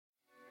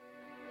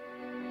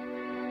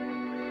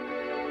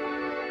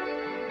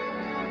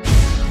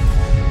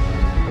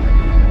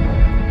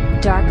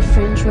Dark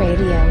Fringe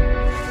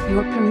Radio,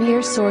 your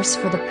premier source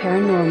for the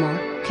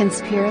paranormal,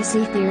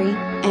 conspiracy theory,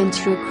 and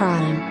true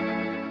crime.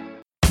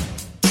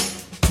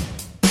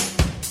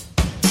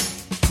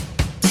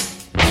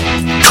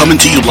 Coming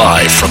to you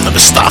live from the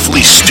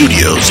Mistopheles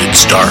Studios,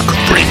 it's Dark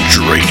Fringe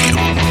Radio.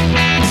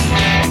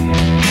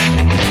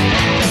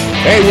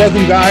 Hey,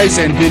 welcome guys,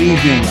 and good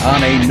evening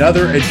on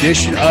another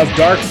edition of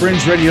Dark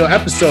Fringe Radio,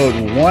 episode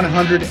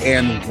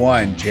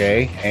 101,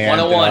 Jay.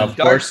 And, 101,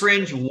 Dark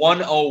Fringe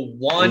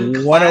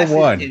 101.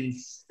 101. In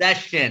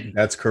session.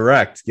 That's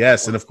correct,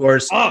 yes. And of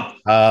course,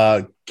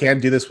 can't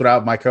do this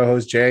without my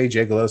co-host, Jay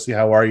Galosi.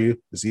 How are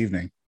you this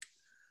evening?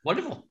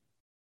 Wonderful.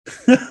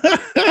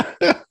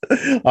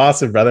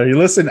 Awesome, brother. You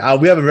listen,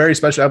 we have a very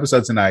special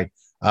episode tonight.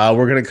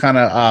 We're going to kind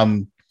of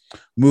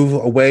move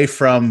away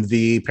from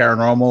the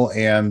paranormal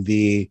and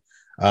the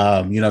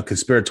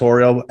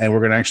conspiratorial, and we're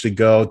going to actually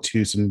go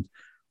to some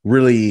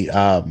really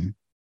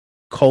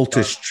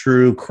cultish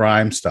true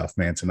crime stuff,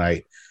 man,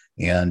 tonight.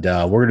 And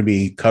we're going to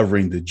be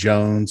covering the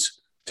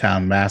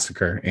Jonestown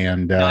Massacre.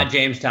 And not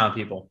Jamestown,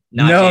 people.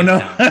 No.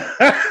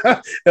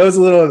 It was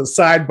a little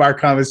sidebar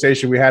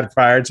conversation we had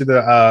prior to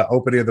the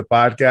opening of the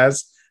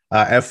podcast.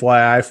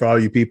 FYI for all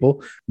you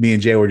people, me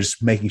and Jay were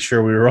just making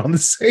sure we were on the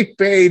same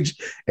page.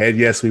 And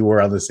yes, we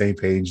were on the same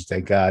page.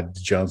 Thank God,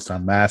 the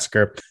Jonestown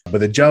Massacre.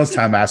 But the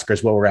Jonestown Massacre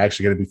is what we're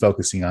actually going to be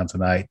focusing on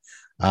tonight.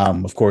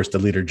 Of course, the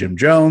leader, Jim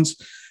Jones,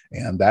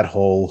 and that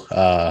whole,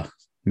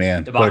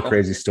 man, debacle. What a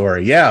crazy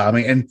story. Yeah. I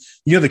mean, and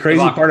the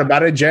crazy part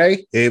about it,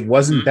 Jay, it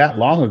wasn't that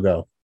long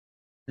ago.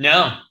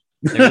 No,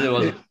 it really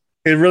wasn't.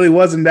 It really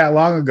wasn't that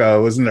long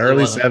ago. It was in the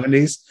early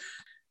 70s.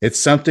 It's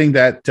something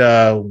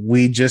that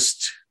we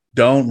just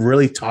don't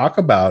really talk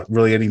about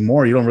really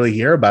anymore. You don't really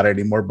hear about it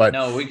anymore. But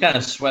no, we kind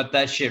of swept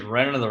that shit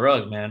right under the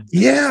rug, man.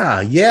 Yeah.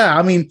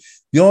 I mean,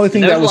 the only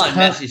thing that was a lot of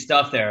messy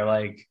stuff there.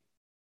 Like,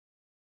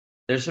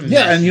 there's some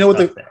and you know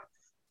what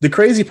the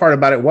crazy part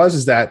about it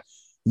is that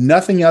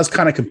nothing else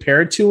kind of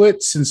compared to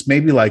it since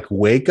maybe like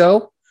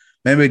Waco,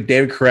 maybe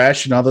David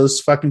Koresh and all those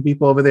fucking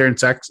people over there in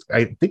Texas.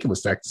 I think it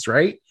was Texas,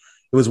 right?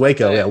 It was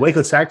Waco, yeah,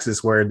 Waco,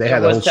 Texas, where they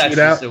had the whole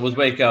shootout. It was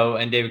Waco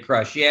and David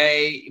Koresh,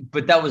 yeah,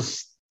 but that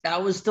was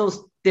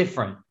still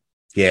different.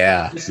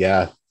 Yeah,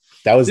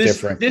 that was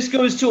different. This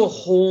goes to a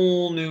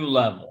whole new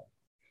level.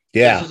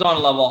 Yeah, this is on a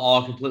level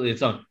all completely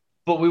its own.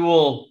 But we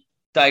will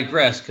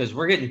digress because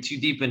we're getting too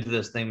deep into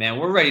this thing, man.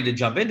 We're ready to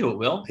jump into it,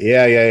 Will.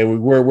 Yeah.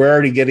 We're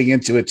already getting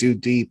into it too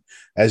deep,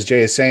 as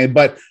Jay is saying.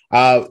 But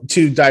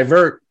to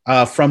divert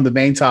from the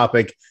main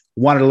topic,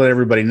 wanted to let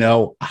everybody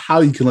know how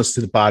you can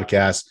listen to the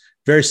podcast.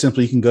 Very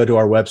simply, you can go to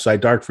our website,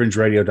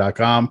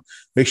 darkfringeradio.com.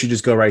 Make sure you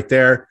just go right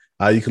there.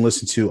 You can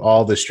listen to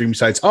all the stream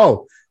sites.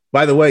 Oh,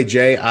 by the way,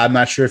 Jay, I'm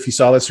not sure if you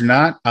saw this or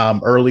not.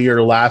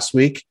 Earlier last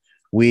week,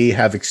 we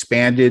have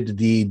expanded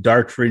the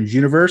Dark Fringe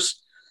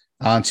universe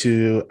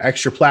onto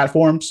extra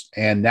platforms,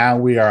 and now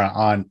we are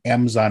on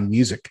Amazon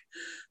Music.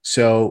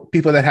 So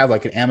people that have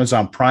like an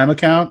Amazon Prime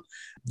account,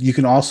 you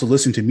can also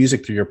listen to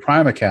music through your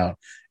Prime account,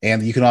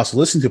 and you can also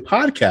listen to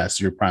podcasts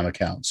through your Prime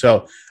account.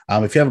 So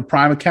if you have a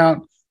Prime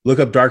account, look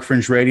up Dark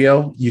Fringe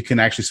Radio. You can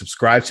actually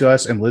subscribe to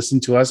us and listen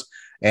to us.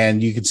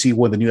 And you can see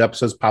when the new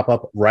episodes pop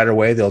up right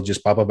away. They'll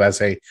just pop up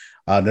as a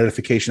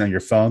notification on your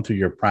phone through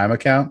your Prime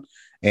account.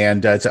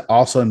 And it's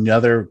also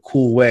another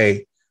cool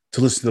way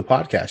to listen to the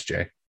podcast,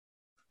 Jay.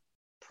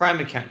 Prime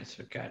account is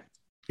okay.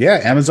 Yeah,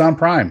 Amazon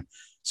Prime.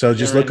 So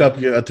just look up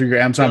through your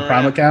Amazon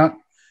Prime account.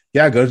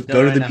 Yeah, go to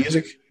the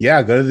music.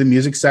 Yeah, go to the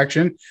music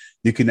section.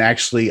 You can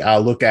actually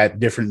look at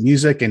different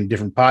music and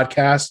different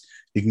podcasts.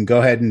 You can go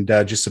ahead and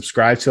just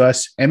subscribe to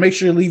us, and make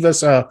sure you leave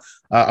us a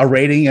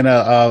rating and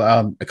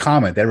a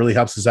comment. That really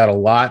helps us out a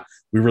lot.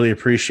 We really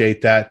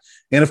appreciate that.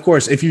 And of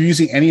course, if you're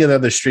using any of the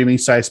other streaming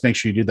sites, make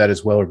sure you do that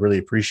as well. We really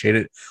appreciate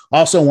it.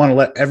 Also want to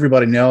let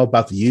everybody know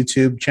about the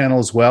YouTube channel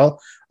as well,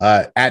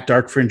 at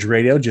Dark Fringe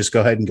Radio. Just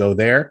go ahead and go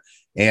there.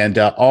 And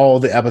all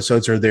the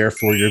episodes are there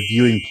for your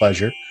viewing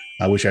pleasure,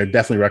 which I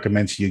definitely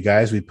recommend to you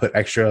guys. We put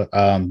extra,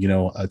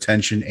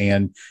 attention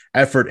and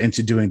effort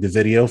into doing the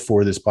video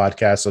for this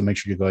podcast. So make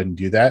sure you go ahead and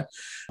do that.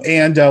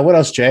 And what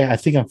else, Jay? I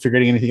think I'm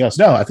forgetting anything else.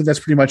 No, I think that's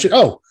pretty much it.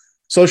 Oh,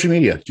 social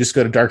media. Just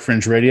go to Dark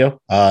Fringe Radio,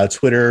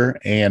 Twitter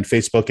and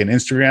Facebook and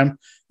Instagram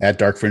at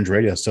Dark Fringe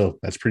Radio. So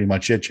that's pretty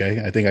much it,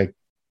 Jay. I think I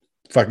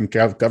fucking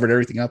covered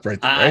everything up right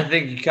there. I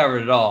think you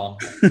covered it all.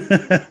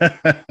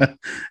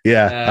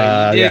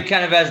 Yeah. You did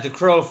kind of as the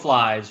crow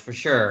flies, for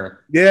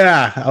sure.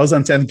 Yeah. I was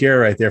on 10th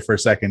gear right there for a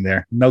second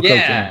there. No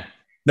cocaine.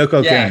 No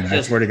cocaine.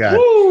 I swear to God.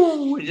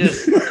 Woo,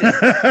 just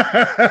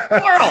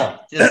squirrel.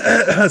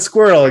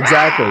 Squirrel,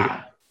 exactly.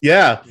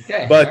 Yeah.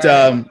 Okay, but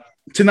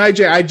tonight,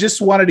 Jay, I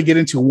just wanted to get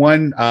into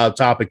one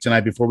topic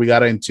tonight before we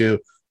got into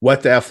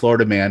What the F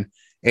Florida Man.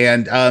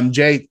 And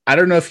Jay, I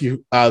don't know if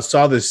you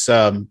saw this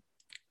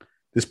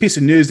this piece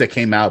of news that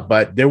came out,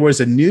 but there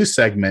was a news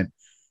segment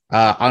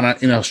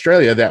in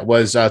Australia that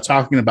was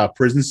talking about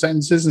prison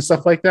sentences and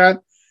stuff like that.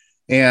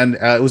 And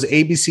it was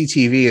ABC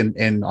TV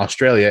in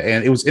Australia,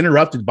 and it was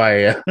interrupted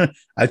by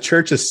a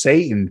Church of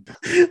Satan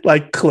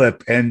like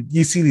clip. And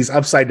you see these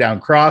upside down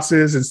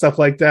crosses and stuff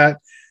like that.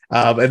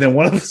 And then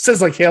one of them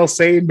says like "Hail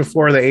Satan"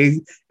 before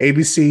the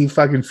ABC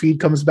fucking feed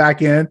comes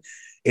back in.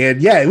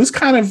 And yeah, it was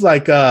kind of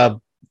like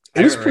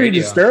it was pretty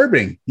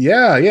disturbing.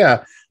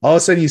 Yeah. All of a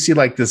sudden you see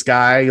like this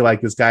guy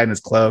in his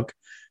cloak,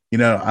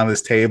 on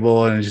this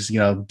table and just,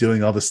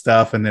 doing all the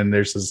stuff. And then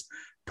there's this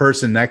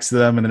person next to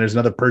them. And then there's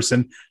another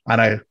person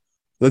on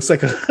looks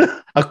like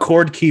a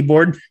chord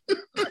keyboard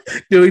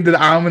doing the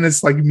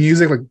ominous like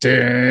music, like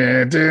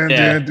dun, dun,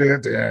 dun,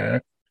 dun,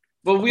 dun.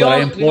 But we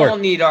all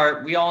need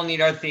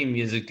our theme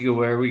music to go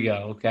where we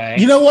go. Okay.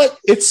 You know what?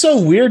 It's so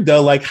weird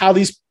though, like how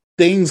these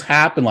things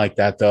happen like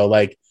that though.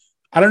 Like,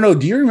 I don't know.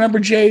 Do you remember,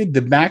 Jay,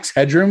 the Max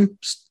Headroom,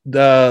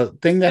 the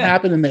thing that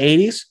happened in the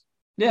 80s?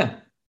 Yeah.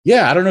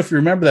 Yeah. I don't know if you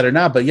remember that or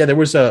not, but yeah, there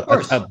was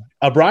a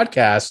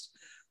broadcast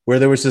where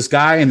there was this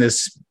guy in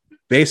this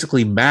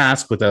basically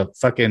mask with a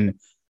fucking,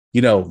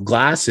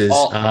 glasses.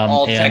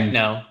 All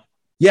techno.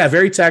 Yeah.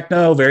 Very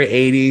techno, very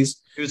 80s.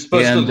 It was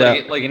supposed to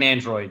look like an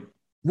android.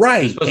 Right.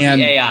 It was supposed to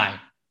be AI.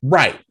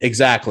 Right.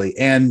 Exactly.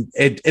 And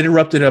it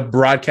interrupted a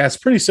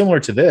broadcast pretty similar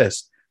to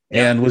this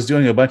and was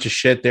doing a bunch of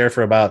shit there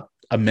for about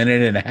a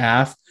minute and a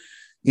half.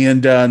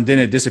 And then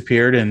it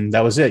disappeared and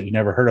that was it. You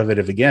never heard of it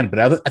again. But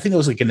I think it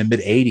was like in the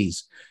mid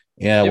 80s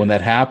when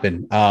that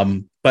happened.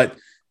 But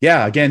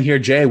yeah, again, here,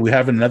 Jay, we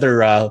have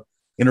another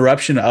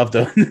interruption of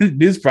the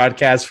news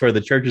broadcast for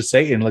the Church of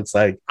Satan. Looks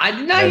like I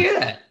did not hear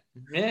that.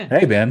 Yeah.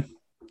 Hey, man.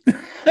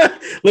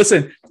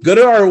 Listen, go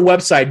to our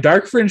website,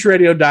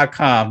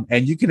 darkfringeradio.com,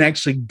 and you can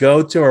actually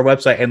go to our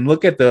website and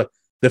look at the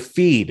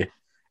feed.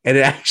 And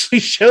it actually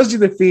shows you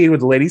the feed with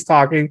the ladies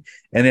talking,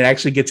 and it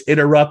actually gets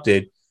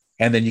interrupted.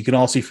 And then you can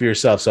all see for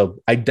yourself. So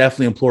I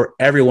definitely implore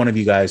every one of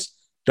you guys,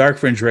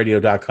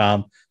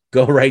 darkfringeradio.com,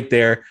 go right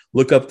there,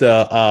 look up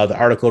the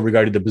article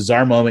regarding the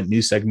bizarre moment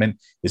news segment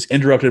is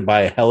interrupted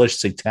by a hellish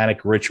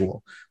satanic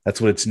ritual.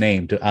 That's what it's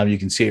named. You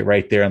can see it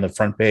right there on the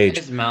front page.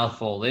 It's a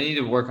mouthful. They need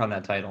to work on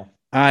that title.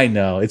 I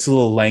know it's a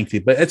little lengthy,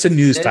 but it's a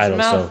news title.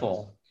 It's a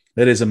mouthful.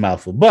 So it is a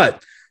mouthful.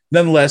 But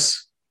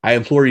nonetheless, I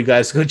implore you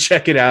guys to go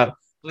check it out.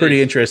 Please.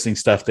 Pretty interesting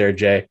stuff there,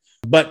 Jay.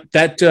 But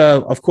that,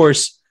 of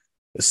course,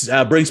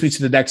 brings me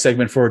to the next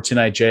segment for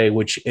tonight, Jay,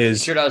 which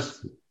is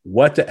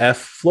What the F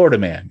Florida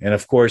Man. And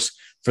of course,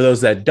 for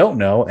those that don't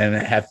know and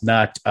have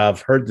not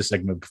heard the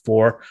segment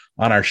before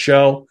on our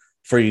show,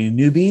 for you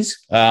newbies,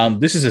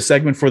 this is a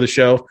segment for the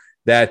show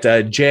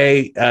that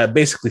Jay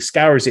basically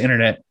scours the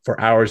internet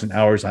for hours and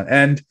hours on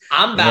end.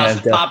 I'm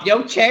about to pop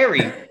your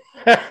cherry.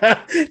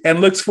 And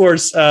looks for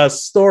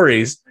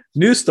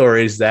news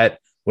stories that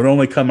would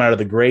only come out of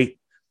the great,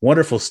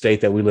 wonderful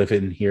state that we live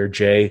in here,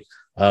 Jay,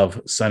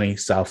 of sunny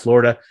South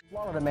Florida.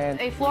 Florida man.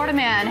 A Florida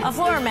man. A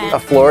Florida man. A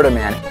Florida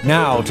man.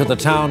 Now to the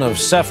town of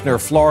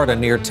Seffner, Florida,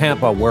 near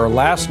Tampa, where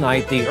last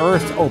night the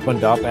earth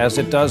opened up, as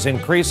it does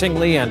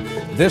increasingly, and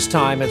this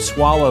time it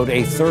swallowed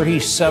a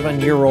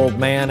 37-year-old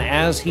man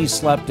as he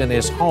slept in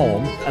his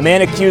home. A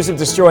man accused of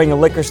destroying a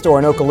liquor store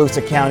in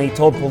Okaloosa County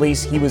told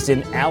police he was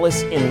in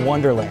Alice in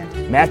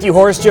Wonderland. Matthew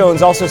Horace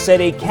Jones also said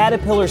a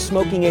caterpillar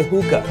smoking a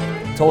hookah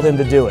told him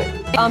to do it.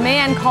 A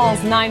man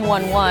calls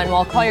 911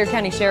 while Collier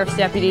County Sheriff's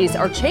deputies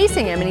are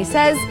chasing him, and he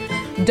says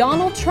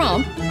Donald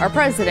Trump, our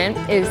president,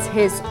 is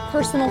his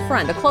personal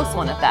friend, a close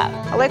one at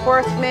that. A Lake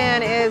Worth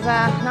man is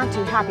not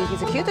too happy.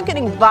 He's accused of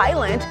getting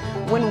violent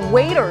when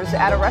waiters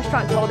at a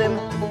restaurant told him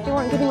they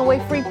weren't giving away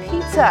free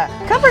pizza.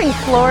 Covering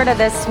Florida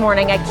this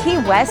morning, a Key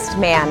West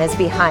man is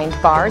behind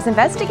bars.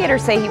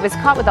 Investigators say he was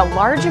caught with a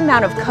large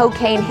amount of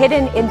cocaine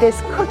hidden in this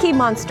Cookie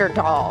Monster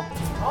doll.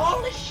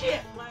 Holy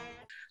shit!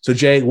 So,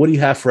 Jay, what do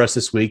you have for us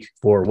this week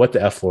for What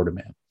the F Florida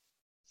Man?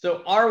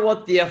 So, our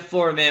What the F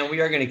Florida Man,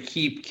 we are going to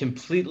keep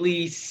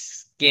completely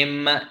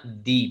skim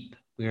deep.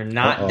 We are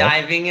not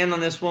diving in on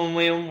this one,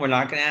 William. We're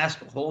not going to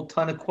ask a whole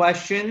ton of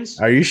questions.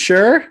 Are you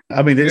sure?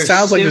 I mean, it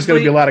sounds like there's going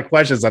to be a lot of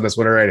questions on this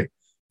one already.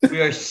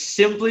 We are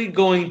simply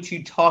going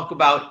to talk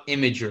about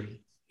imagery.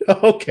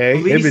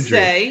 Okay, Police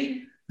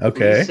imagery.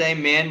 say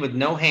man with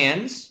no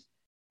hands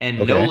and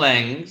no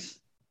legs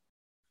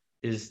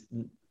is...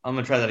 I'm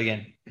going to try that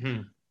again.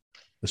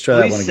 Let's try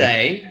that one again.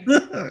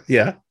 Say,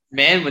 yeah,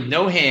 man with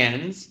no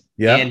hands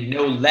and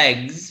no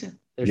legs.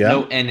 There's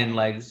no N in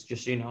legs,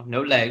 just so you know.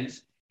 No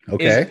legs.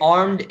 Okay. Is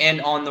armed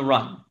and on the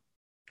run.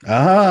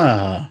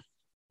 Ah,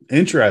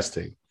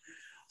 interesting.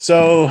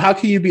 So, how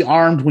can you be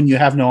armed when you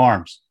have no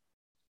arms?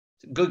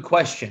 Good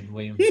question,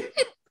 William.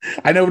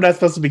 I know we're not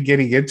supposed to be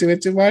getting into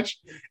it too much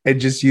and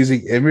just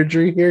using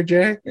imagery here,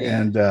 Jay.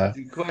 And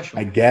good question.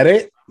 I get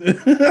it,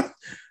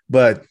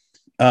 but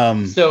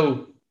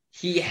so.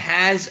 He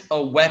has a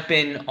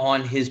weapon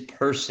on his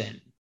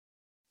person.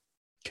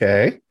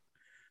 Okay.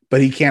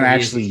 But he can't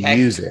actually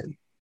use it.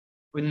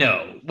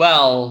 No.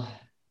 Well,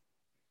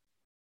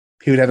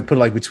 he would have to put it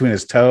like between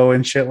his toe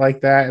and shit like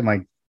that and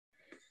like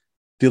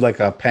do like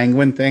a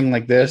penguin thing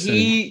like this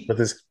with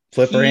his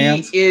flipper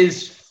hands. He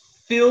is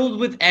filled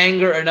with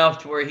anger enough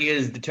to where he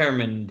is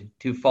determined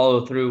to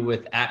follow through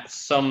with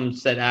some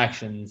said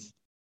actions.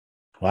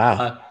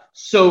 Wow.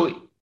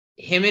 So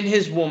him and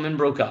his woman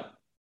broke up.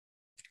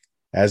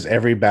 As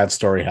every bad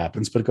story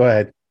happens, but go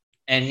ahead.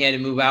 And he had to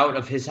move out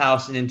of his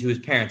house and into his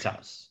parents'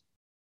 house.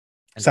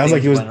 Sounds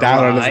like he was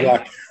down on his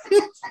luck.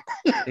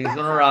 Things went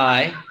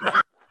awry.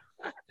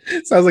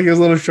 Sounds like he was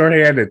a little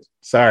short-handed.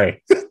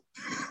 Sorry.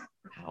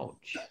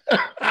 Ouch.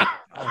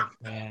 Oh,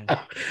 man.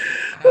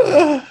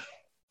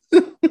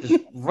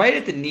 Just right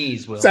at the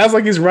knees, Will. Sounds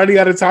like he's running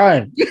out of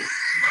time.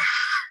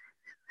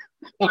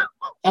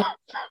 Are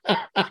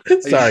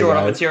you short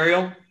on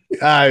material?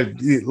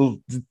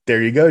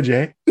 There you go,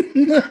 Jay.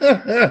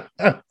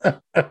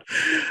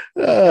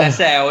 I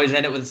say I always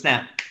end it with a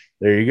snap.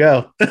 There you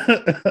go. So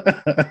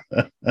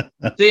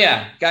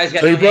yeah, guys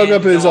got. So he broke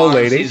up with his old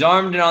lady. He's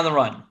armed and on the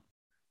run.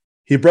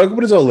 He broke up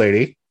with his old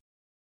lady.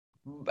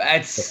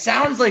 It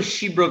sounds like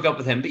she broke up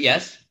with him, but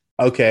yes.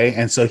 Okay,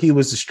 and so he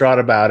was distraught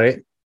about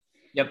it.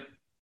 Yep.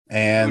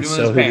 And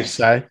so he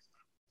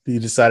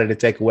decided to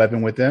take a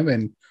weapon with him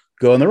and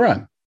go on the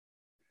run.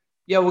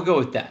 Yeah, we'll go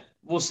with that.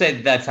 We'll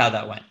say that's how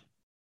that went.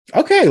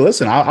 Okay,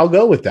 listen, I'll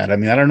go with that. I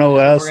mean, I don't know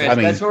what else.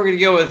 That's what we're gonna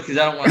go with because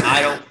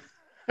I don't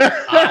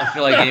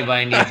feel like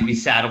anybody needs to be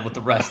saddled with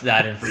the rest of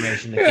that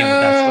information that came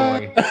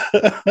with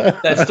that story.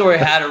 That story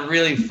had a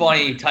really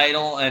funny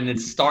title, and it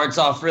starts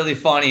off really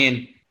funny,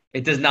 and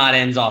it does not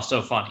end off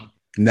so funny.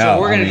 No,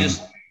 so we're gonna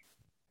just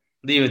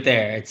leave it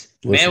there. It's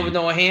man with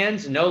no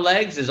hands, no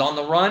legs, is on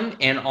the run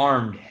and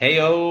armed.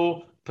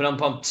 Hey-o,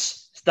 pump,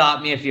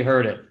 stop me if you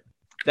heard it.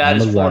 That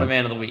is Florida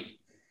Man of the Week.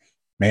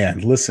 Man,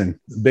 listen,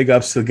 big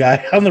ups to the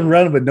guy on the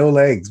run but no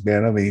legs,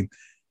 man. I mean,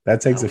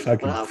 that takes a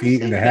fucking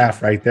feet and a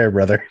half right there,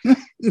 brother.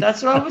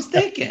 That's what I was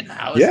thinking.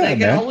 I was thinking,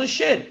 man. Holy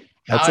shit.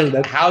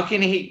 How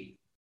can he,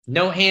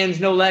 no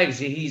hands, no legs,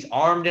 he's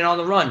armed and on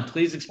the run?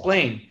 Please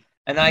explain.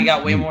 And then I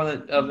got way more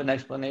of an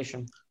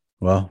explanation.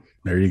 Well,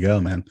 there you go,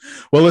 man.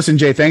 Well, listen,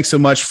 Jay, thanks so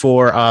much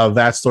for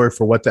that story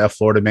for What the F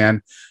Florida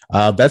Man.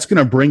 That's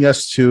going to bring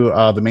us to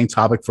the main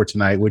topic for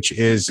tonight, which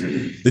is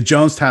the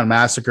Jonestown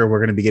Massacre. We're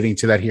going to be getting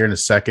to that here in a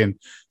second.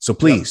 So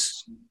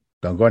please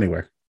don't go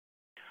anywhere.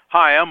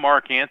 Hi, I'm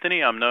Mark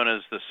Anthony. I'm known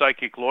as the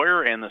Psychic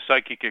Lawyer and the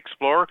Psychic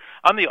Explorer.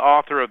 I'm the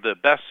author of the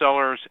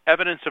bestsellers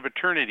Evidence of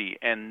Eternity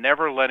and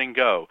Never Letting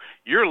Go.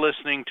 You're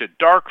listening to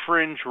Dark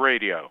Fringe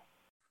Radio.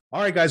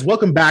 All right, guys,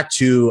 welcome back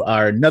to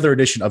our another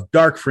edition of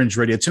Dark Fringe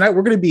Radio. Tonight,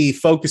 we're going to be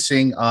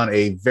focusing on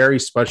a very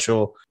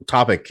special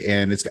topic,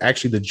 and it's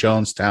actually the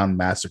Jonestown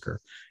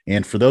Massacre.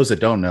 And for those that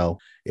don't know,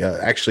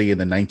 actually in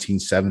the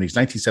 1970s,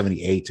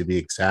 1978 to be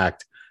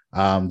exact,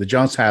 the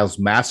Jonestown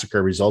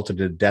Massacre resulted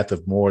in the death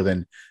of more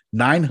than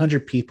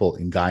 900 people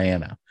in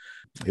Guyana.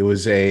 It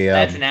was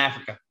that's in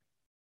Africa.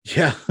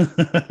 Yeah.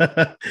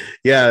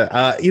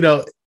 Yeah.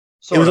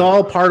 It was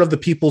all part of the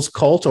People's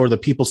Cult, or the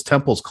People's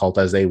Temples cult,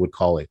 as they would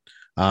call it.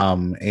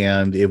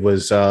 And it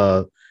was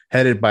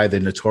headed by the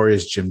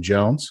notorious Jim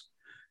Jones.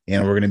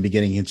 And we're going to be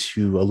getting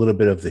into a little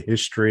bit of the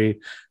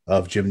history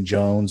of Jim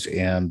Jones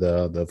and,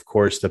 of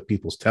course, the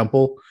People's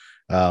Temple.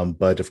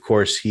 But, of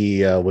course,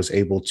 he was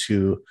able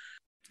to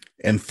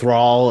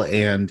enthrall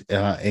and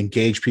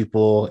engage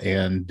people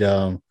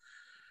and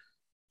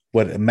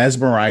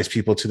mesmerize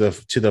people to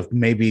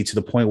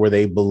the point where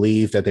they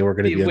believed that they were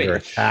going to be under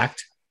attack.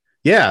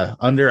 Yeah,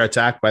 under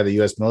attack by the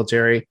U.S.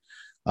 military.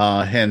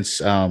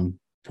 Hence,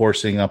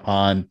 forcing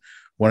upon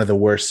one of the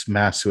worst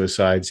mass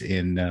suicides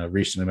in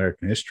recent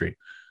American history.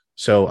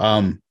 So,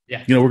 we're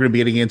going to be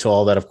getting into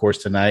all that, of course,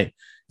 tonight.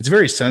 It's a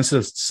very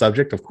sensitive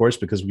subject, of course,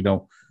 because we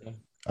don't.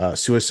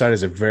 Suicide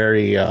is a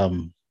very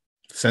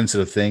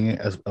sensitive thing,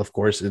 of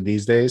course, in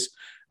these days.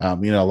 A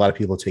lot of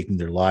people taking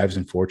their lives,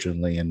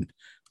 unfortunately, and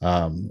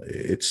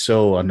it's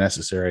so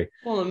unnecessary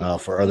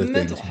for other things.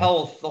 Mental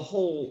health, the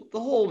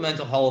whole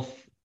mental health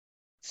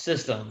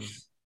system.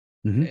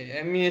 Mm-hmm.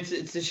 I mean,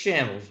 it's a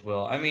shambles,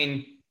 Will. I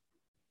mean,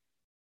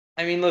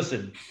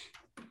 listen,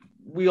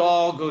 we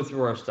all go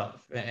through our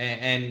stuff,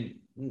 and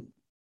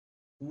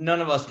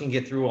none of us can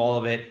get through all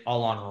of it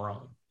all on our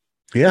own.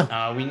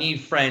 Yeah. We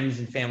need friends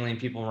and family and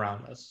people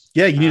around us.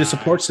 Yeah, you need a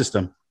support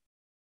system.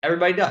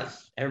 Everybody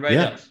does. Everybody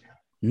does.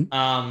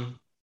 Mm-hmm.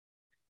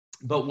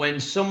 But when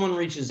someone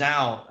reaches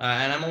out,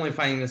 and I'm only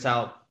finding this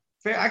out,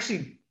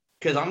 actually,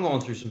 because I'm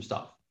going through some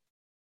stuff,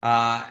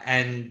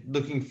 and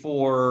looking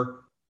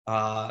for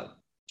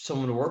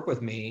someone to work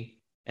with me,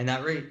 and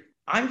that rate,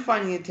 I'm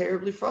finding it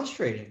terribly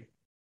frustrating.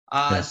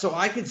 So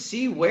I could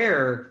see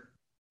where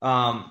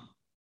mental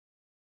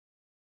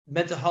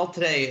health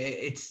today,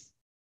 it's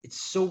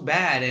so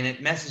bad, and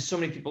it messes so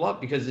many people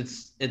up because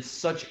it's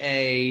such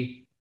a.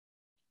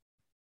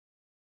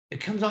 It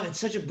comes out, it's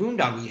such a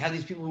boondoggle. You have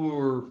these people who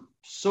are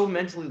so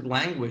mentally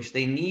languished,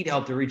 they need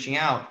help, they're reaching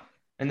out.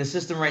 And the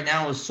system right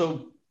now is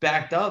so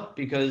backed up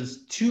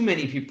because too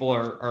many people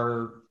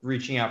are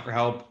reaching out for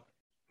help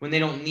when they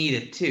don't need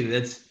it too.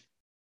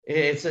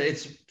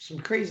 It's some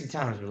crazy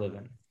times we live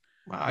in.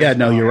 Wow, yeah,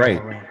 no, you're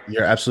right.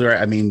 You're absolutely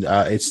right. I mean,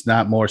 it's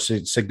not more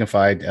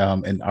signified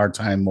in our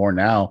time more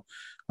now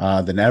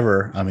than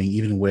ever. I mean,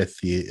 even with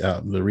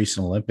the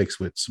recent Olympics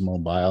with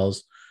Simone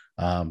Biles,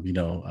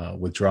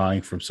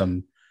 withdrawing from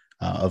some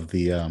of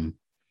the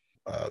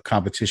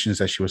competitions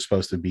that she was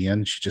supposed to be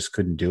in. She just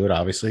couldn't do it,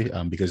 obviously,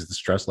 because of the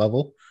stress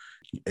level.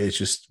 It's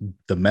just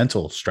the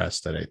mental stress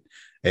that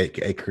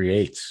it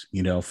creates,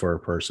 for a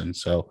person.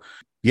 So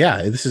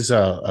Yeah, this is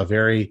a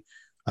very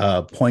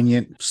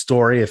poignant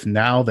story, if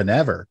now than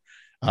ever,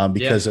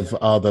 because of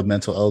all the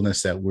mental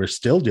illness that we're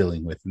still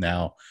dealing with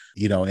now,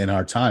 in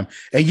our time.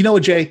 And you know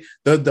what, Jay,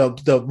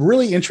 the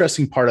really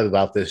interesting part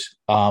about this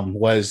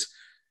was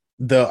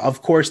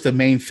of course, the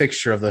main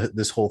fixture of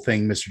this whole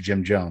thing, Mr.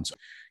 Jim Jones.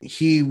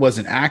 He was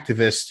an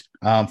activist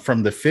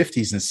from the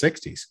 50s and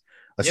 60s,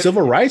 a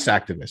civil rights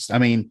activist. I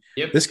mean,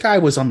 this guy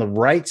was on the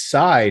right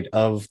side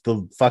of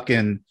the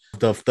fucking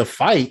the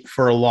fight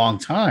for a long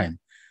time.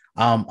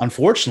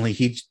 Unfortunately,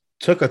 he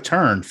took a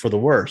turn for the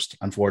worst.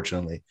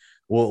 Unfortunately,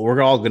 well,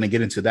 we're all going to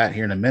get into that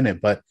here in a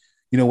minute. But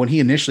when he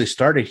initially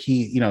started,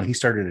 he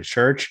started a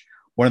church,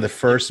 one of the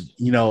first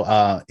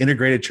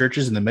integrated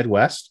churches in the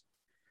Midwest,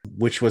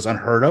 which was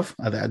unheard of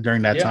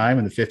during that time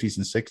in the 50s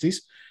and 60s.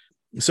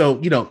 So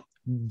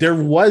there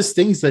was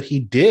things that he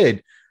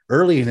did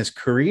early in his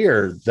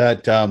career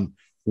that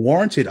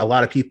warranted a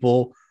lot of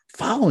people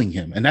following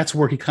him, and that's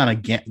where he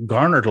kind of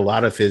garnered a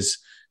lot of his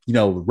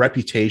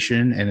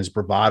reputation and his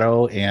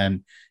bravado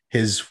and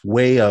his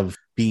way of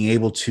being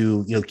able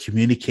to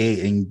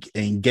communicate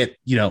and get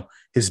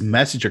his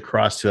message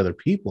across to other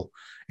people,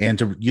 and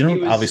to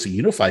obviously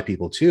unify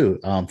people too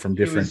from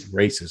different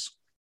races.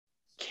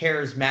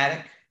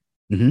 Charismatic.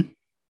 Mm-hmm.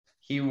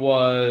 He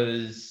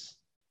was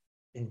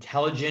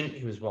intelligent.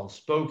 He was well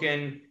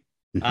spoken.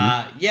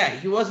 Mm-hmm.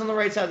 He was on the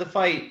right side of the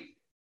fight,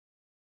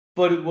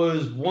 but it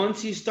was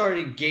once he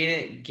started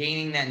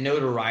gaining that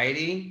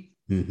notoriety,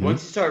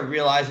 once he started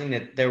realizing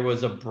that there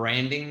was a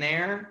branding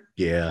there,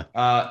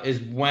 is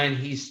when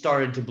he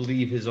started to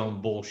believe his own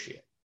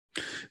bullshit.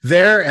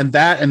 And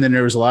then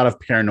there was a lot of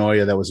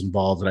paranoia that was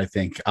involved, and I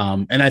think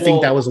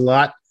that was a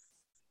lot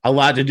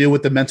to do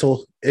with the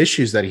mental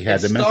issues that he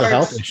had, mental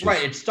health issues.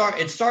 Right.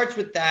 It starts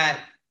with that.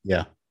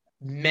 Yeah.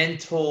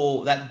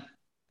 Mental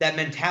that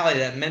mentality,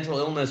 that mental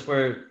illness,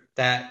 where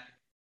that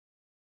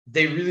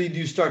they really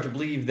do start to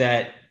believe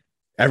that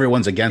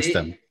everyone's against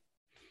them.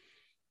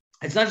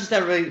 It's not just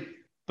that, really,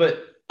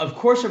 but of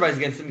course everybody's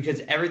against them because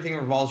everything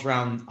revolves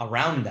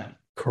around them.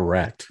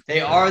 Correct.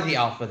 They are the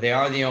alpha. They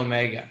are the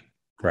omega.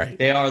 Right.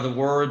 They are the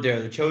word.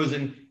 They're the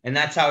chosen, and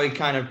that's how he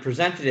kind of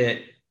presented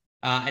it.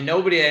 And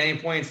nobody at any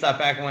point stopped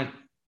back and went,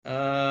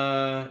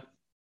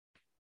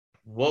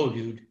 whoa,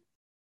 dude.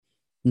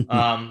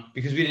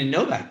 Because we didn't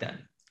know back then.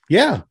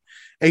 Yeah.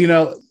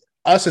 And,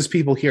 us as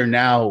people here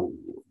now,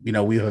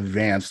 we've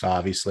advanced,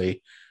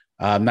 obviously.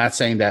 I'm not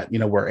saying that,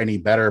 we're any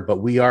better, but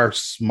we are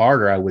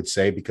smarter, I would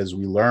say, because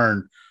we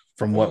learn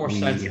from what we're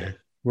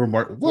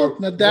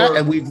more,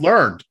 and we've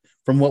learned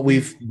from what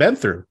we've been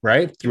through,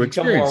 right? Through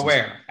experiences. More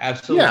aware.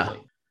 Absolutely. Yeah.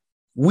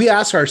 We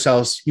ask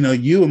ourselves,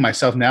 you and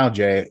myself now,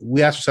 Jay,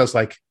 we ask ourselves,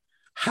 like,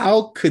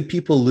 how could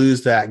people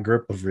lose that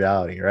grip of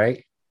reality,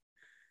 right?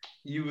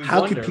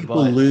 How could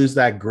people lose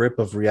that grip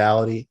of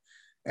reality?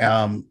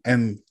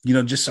 And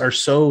just are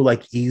so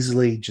like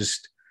easily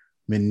just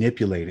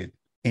manipulated,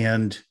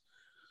 and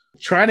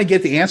trying to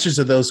get the answers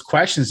to those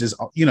questions is,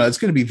 it's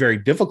going to be very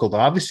difficult,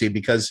 obviously,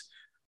 because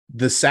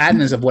the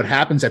sadness of what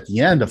happens at the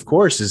end, of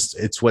course,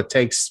 it's what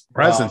takes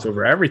precedence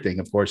over everything,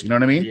 of course. You know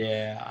what I mean?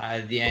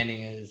 Yeah. The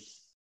ending is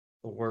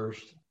the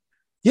worst.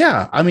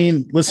 Yeah. I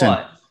mean, listen,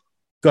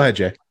 go ahead,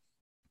 Jay.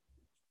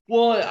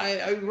 Well,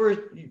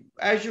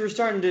 as you were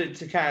starting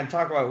to kind of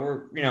talk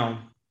about,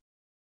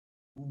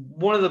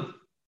 one of the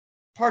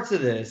parts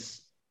of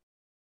this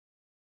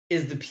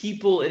is the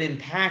people it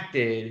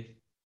impacted,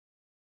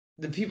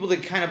 the people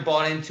that kind of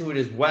bought into it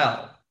as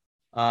well.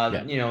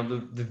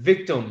 The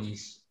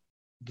victims,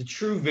 the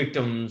true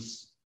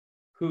victims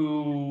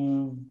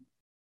who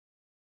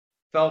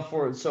fell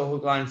for it so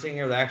hook, line, and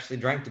sinker that actually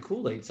drank the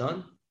Kool-Aid,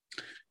 son.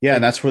 Yeah,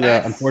 and that's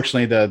where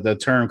unfortunately the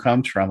term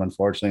comes from.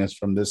 Unfortunately, it's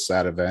from this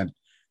sad event.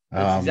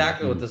 That's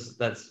exactly what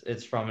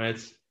it's from. And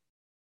it's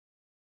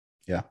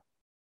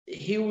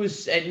he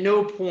was at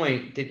no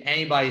point did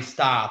anybody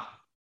stop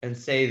and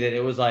say that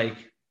it was like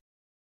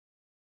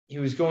he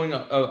was going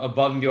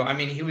above and beyond. I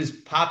mean, he was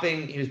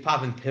popping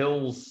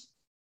pills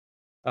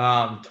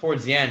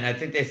towards the end. I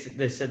think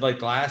they said like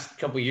the last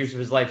couple of years of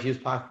his life he was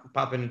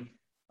popping.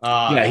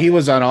 He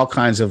was on all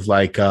kinds of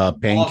like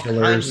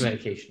painkillers,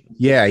 medication.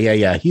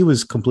 Yeah. He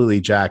was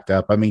completely jacked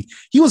up. I mean,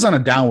 he was on a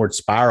downward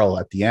spiral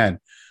at the end.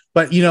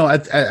 But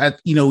when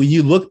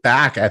you look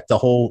back at the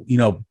whole,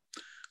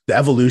 the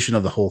evolution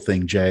of the whole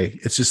thing, Jay,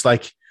 it's just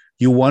like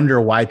you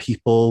wonder why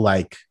people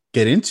like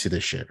get into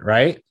this shit,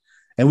 right?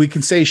 And we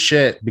can say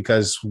shit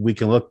because we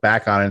can look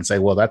back on it and say,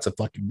 well, that's a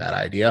fucking bad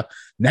idea.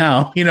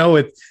 Now,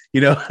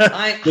 hindsight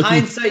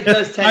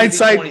does tend to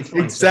be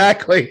 20/20.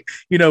 Exactly.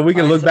 We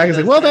can look back and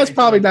say, well, that's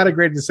probably not a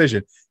great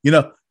decision.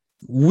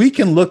 We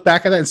can look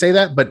back at that and say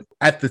that, but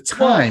at the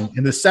time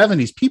in the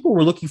 70s, people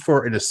were looking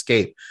for an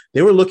escape.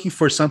 They were looking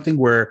for something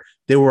where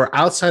they were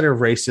outside of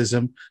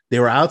racism. They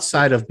were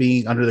outside of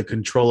being under the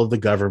control of the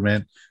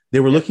government. They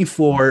were looking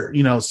for,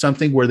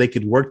 something where they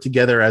could work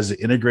together as an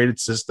integrated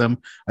system,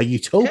 a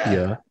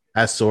utopia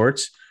as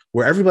sorts,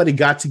 where everybody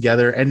got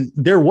together. And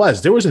there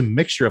was a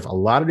mixture of a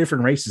lot of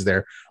different races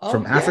there,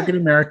 from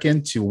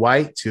African-American to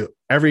white to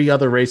every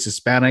other race,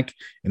 Hispanic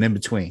and in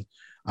between.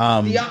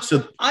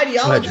 The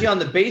ideology on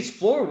the base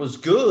floor was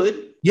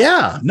good.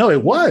 Yeah, no,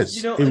 it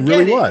was. It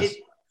really was.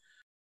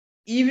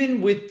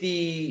 Even with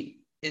the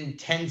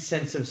intense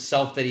sense of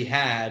self that he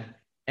had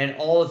and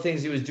all the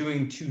things he was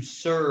doing to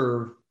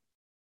serve,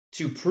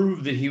 to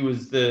prove that he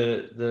was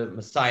the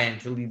Messiah and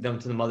to lead them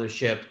to the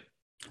mothership.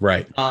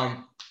 Right.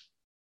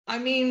 I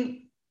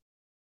mean,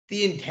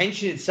 the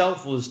intention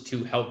itself was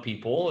to help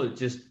people. It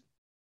just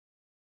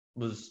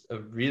was a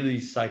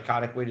really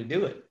psychotic way to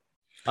do it.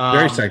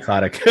 Very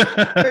psychotic.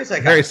 Very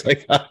psychotic. Very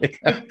psychotic.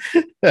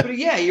 But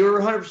yeah,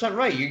 you're 100%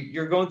 right.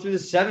 You're going through the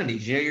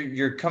 70s.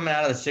 You're coming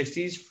out of the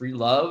 60s, free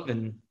love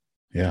and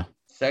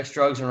sex,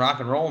 drugs, and rock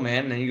and roll,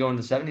 man. And then you go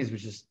into the 70s,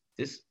 which is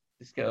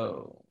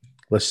disco.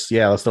 Let's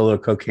throw a little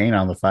cocaine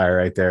on the fire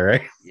right there,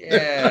 right?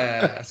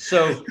 Yeah.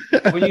 So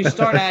when you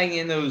start adding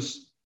in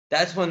those,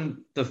 that's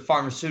when the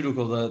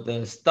pharmaceutical,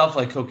 the stuff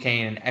like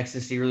cocaine and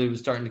ecstasy really was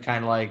starting to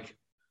kind of like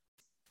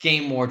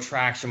gain more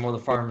traction, more the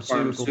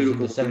pharmaceuticals in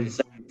the 70s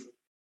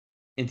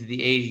into the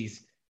 80s.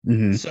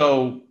 Mm-hmm.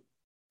 So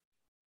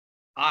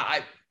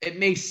it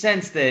makes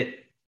sense that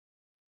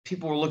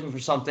people were looking for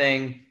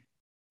something.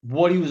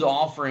 What he was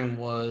offering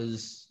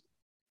was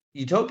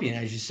utopian,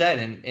 as you said,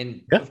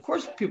 and of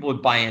course people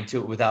would buy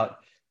into it without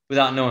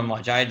knowing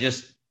much.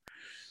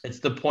 It's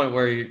the point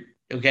where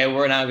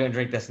we're now going to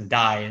drink this and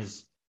die.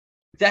 Is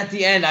at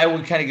the end I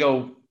would kind of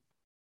go,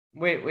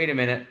 wait a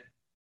minute.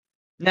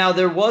 Now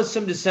there was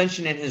some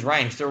dissension in his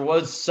ranks. There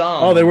was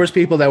some. Oh, there was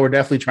people that were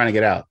definitely trying to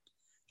get out.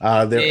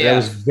 That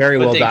was very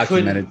well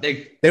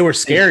documented. They were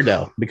scared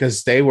though,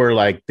 because they were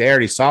like, they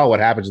already saw what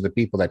happened to the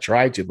people that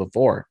tried to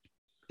before.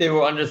 They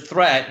were under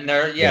threat, and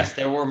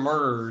there were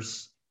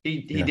murders.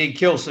 He did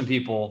kill some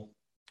people.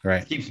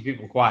 Right. Keep some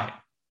people quiet.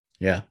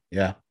 Yeah.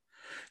 Yeah.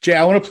 Jay,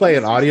 I want to play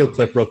an audio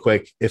clip real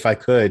quick, if I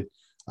could.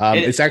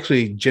 It's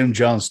actually Jim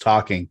Jones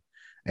talking.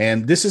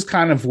 And this is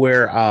kind of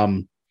where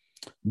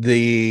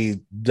the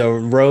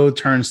road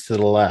turns to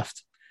the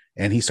left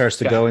and he starts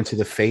to go into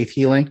the faith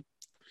healing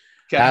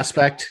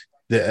aspect,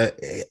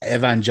 the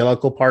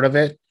evangelical part of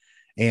it,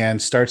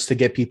 and starts to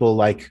get people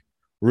like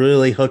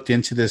really hooked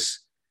into this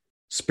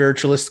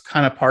spiritualist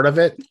kind of part of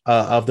it,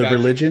 of the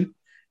religion.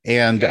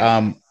 And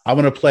I'm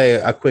going to play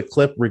a quick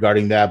clip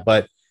regarding that.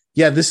 But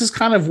yeah, this is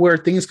kind of where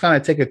things kind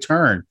of take a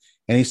turn.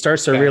 And he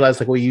starts to realize,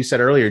 like what you said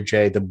earlier,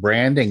 Jay, the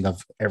branding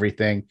of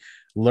everything,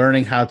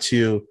 learning how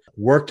to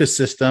work the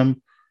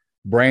system,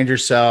 brand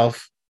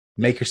yourself,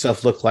 make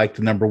yourself look like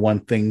the number one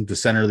thing, the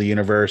center of the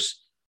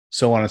universe,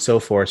 so on and so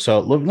forth. So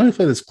let me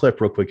play this clip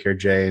real quick here,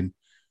 Jay. And,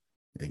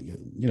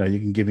 you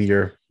can give me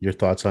your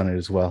thoughts on it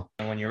as well.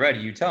 And when you're ready,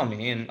 you tell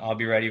me, and I'll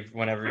be ready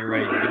whenever you're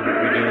ready.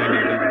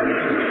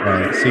 All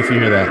right, see if you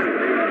hear that.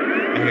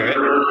 I hear it.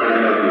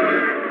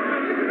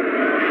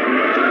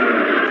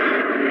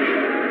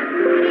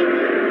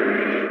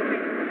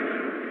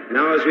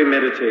 Now as we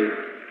meditate,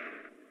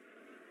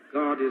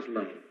 God is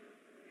love.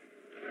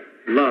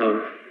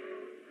 Love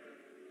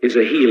is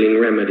a healing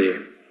remedy.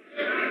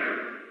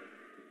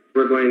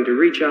 We're going to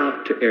reach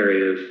out to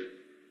areas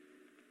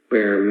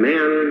where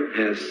man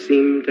has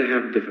seemed to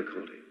have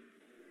difficulty.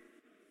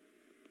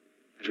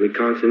 As we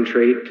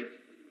concentrate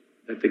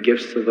that the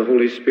gifts of the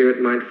Holy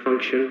Spirit might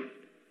function,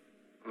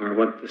 or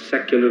what the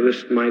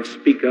secularists might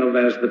speak of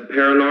as the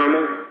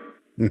paranormal,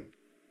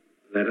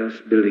 let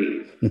us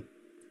believe.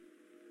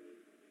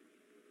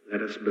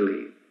 Let us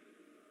believe.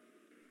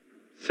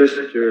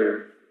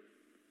 Sister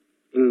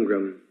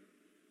Ingram,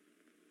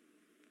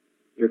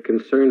 you're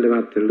concerned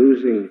about the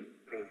losing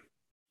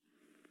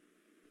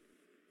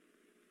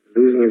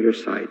of your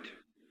sight.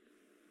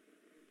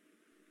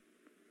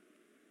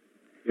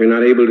 You're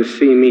not able to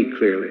see me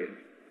clearly.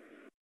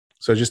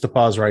 So just to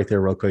pause right there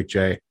real quick,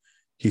 Jay.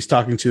 He's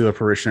talking to a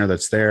parishioner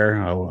that's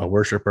there, a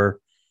worshiper,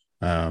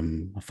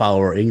 a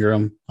follower,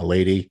 Ingram, a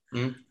lady.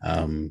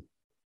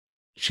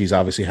 She's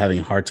obviously having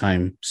a hard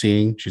time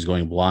seeing. She's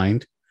going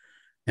blind.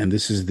 And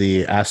this is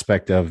the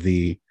aspect of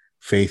the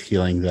faith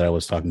healing that I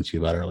was talking to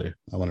you about earlier.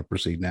 I want to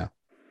proceed now.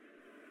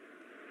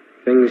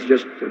 Things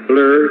just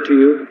blur to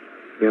you.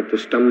 You have to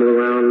stumble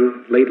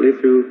around lately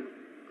through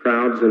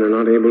crowds and are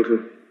not able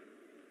to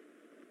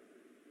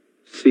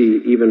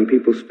see even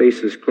people's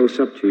faces close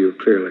up to you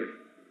clearly.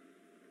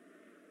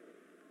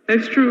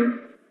 That's true.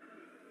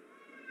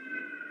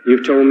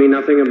 You've told me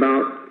nothing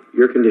about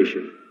your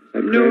condition.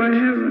 No, I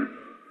haven't.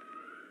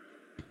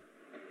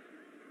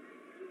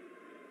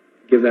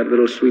 Give that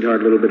little sweetheart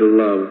a little bit of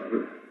love.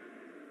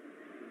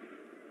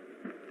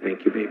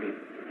 Thank you, baby.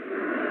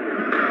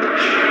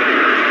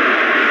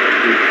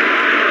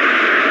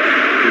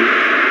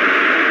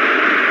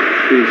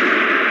 Peace.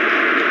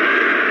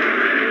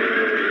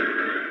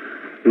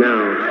 Now,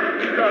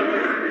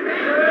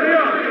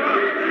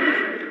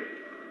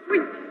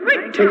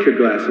 take your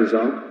glasses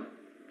off.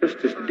 Let's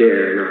just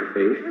dare in our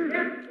faith.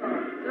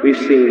 We've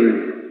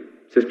seen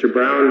Sister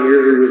Brown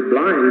here, who was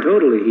blind,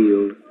 totally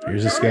healed.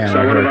 Here's a scan.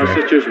 Saw one of our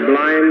sisters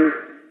blind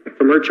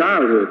from her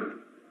childhood.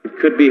 It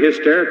could be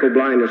hysterical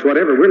blindness,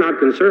 whatever. We're not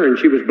concerned.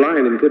 She was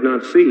blind and could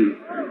not see.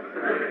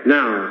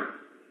 Now,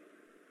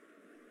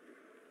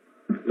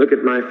 look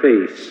at my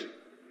face.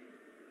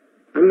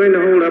 I'm going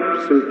to hold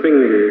up some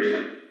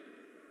fingers.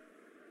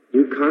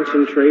 You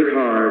concentrate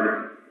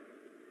hard.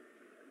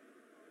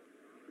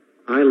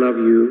 I love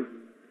you.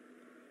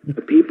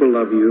 The people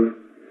love you.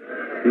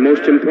 And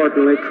most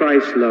importantly,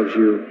 Christ loves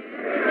you.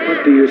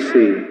 What do you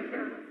see?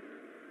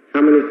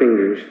 How many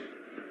fingers?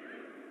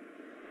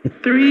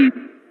 3.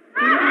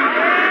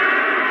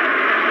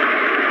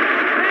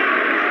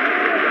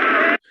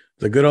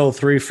 The good old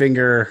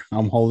 3-finger,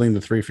 I'm holding the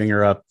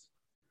 3-finger up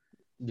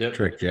Yep.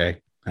 trick,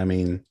 Jay. I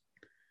mean,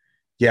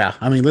 yeah.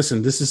 I mean,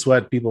 listen, this is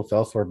what people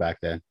fell for back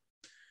then.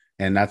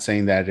 And not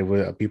saying that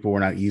people were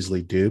not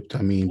easily duped.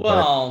 I mean,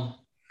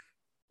 Well,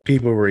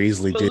 people were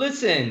easily duped.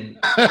 Listen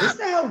to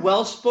how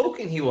well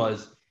spoken he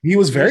was. He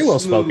was very well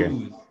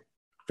spoken.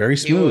 Very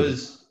smooth. He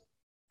was.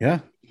 Yeah.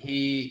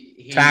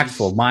 He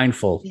tactful,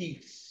 mindful.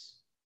 Speaks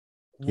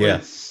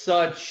with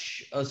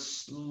such a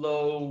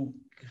slow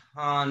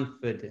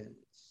confidence.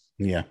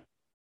 Yeah.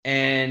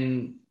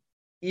 And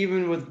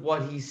even with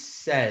what he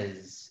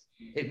says,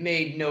 it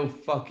made no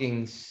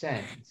fucking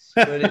sense.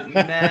 But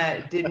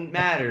it didn't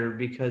matter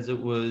because it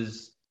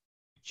was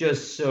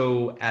just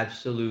so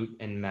absolute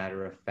and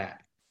matter of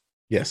fact.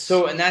 Yes.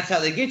 So, and that's how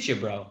they get you,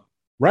 bro.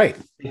 Right.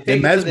 They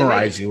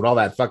mesmerize you with all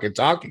that fucking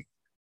talking.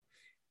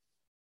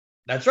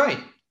 That's right.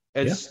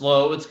 It's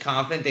slow. It's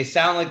confident. They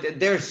sound like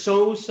they're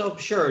so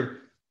self-assured.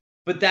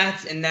 But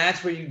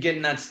that's where you get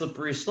in that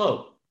slippery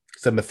slope.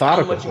 It's a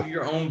methodical. How much of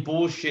your own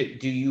bullshit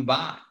do you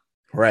buy?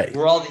 Right.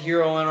 We're all the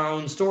hero in our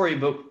own story,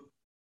 but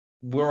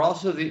we're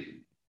also the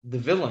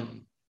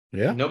villain.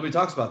 Yeah. Nobody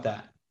talks about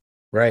that.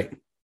 Right.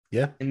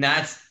 Yeah. And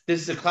this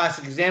is a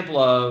classic example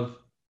of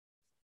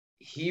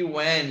he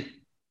went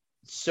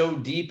so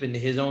deep into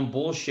his own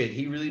bullshit.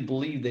 He really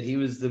believed that he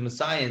was the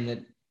Messiah and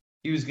that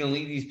he was going to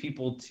lead these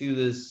people to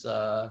this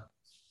UFO,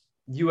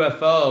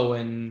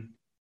 and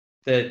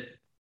that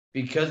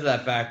because of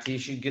that fact, he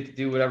should get to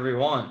do whatever he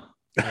wants.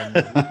 And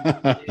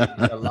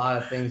a lot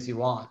of things he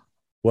wants.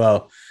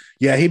 Well,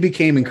 yeah, he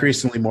became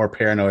increasingly more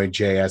paranoid,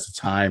 Jay, as the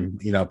time,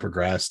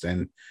 progressed,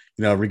 and,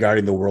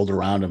 regarding the world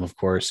around him, of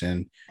course.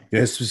 And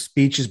his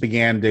speeches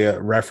began to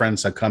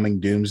reference a coming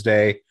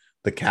doomsday,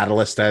 the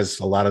catalyst, as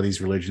a lot of these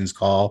religions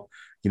call.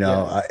 He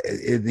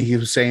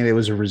was saying it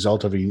was a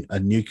result of a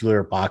nuclear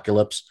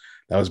apocalypse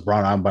that was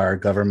brought on by our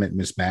government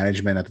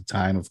mismanagement at the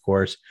time, of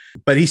course.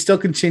 But he still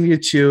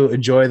continued to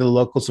enjoy the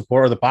local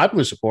support or the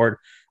popular support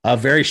of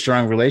very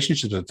strong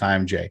relationships at the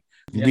time, Jay.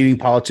 Yeah. Leading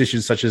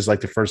politicians such as like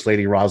the First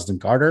Lady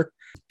Rosalind Carter,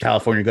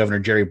 California Governor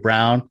Jerry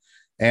Brown,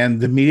 and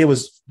the media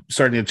was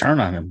starting to turn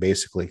on him,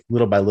 basically,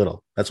 little by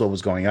little. That's what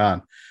was going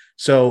on.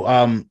 So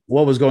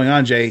what was going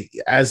on, Jay,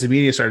 as the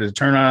media started to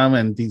turn on him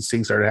and these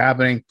things started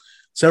happening,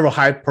 several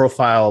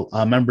high-profile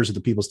members of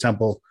the People's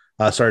Temple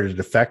started to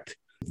defect.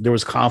 There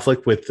was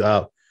conflict with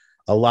a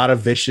lot of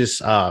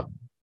vicious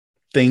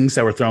things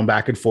that were thrown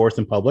back and forth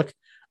in public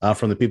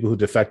from the people who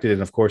defected,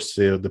 and of course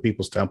the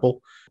People's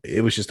Temple.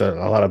 It was just a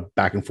lot of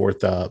back and forth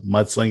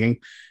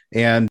mudslinging,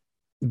 and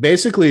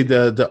basically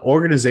the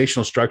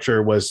organizational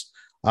structure was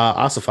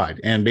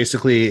ossified, and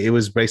basically it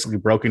was basically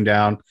broken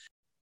down.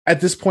 At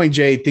this point,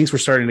 Jay, things were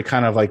starting to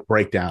kind of like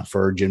break down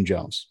for Jim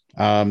Jones.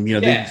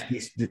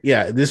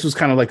 This was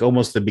kind of like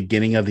almost the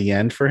beginning of the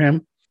end for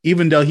him,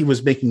 even though he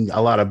was making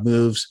a lot of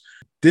moves.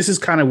 This is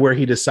kind of where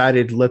he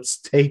decided, let's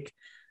take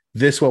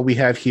what we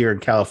have here in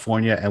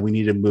California, and we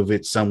need to move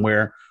it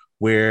somewhere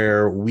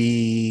where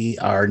we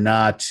are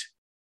not,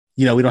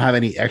 we don't have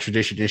any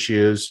extradition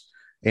issues,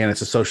 and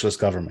it's a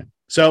socialist government.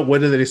 So what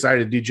did they decide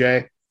to do,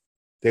 Jay?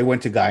 They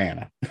went to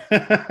Guyana.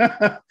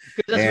 Because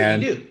that's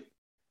what you do.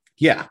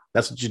 Yeah,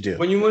 that's what you do.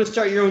 When you want to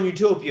start your own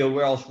utopia,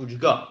 where else would you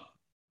go?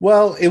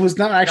 Well, it was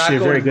not actually a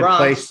very good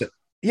place.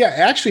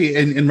 Actually,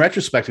 in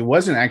retrospect, it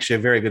wasn't actually a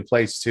very good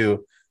place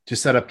to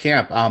set up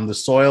camp. The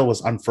soil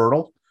was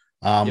unfertile.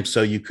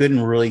 So you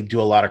couldn't really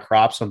do a lot of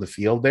crops on the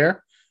field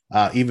there,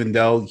 even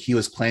though he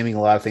was claiming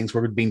a lot of things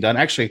were being done.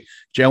 Actually,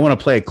 Jay, I want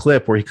to play a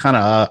clip where he kind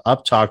of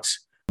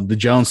up-talks the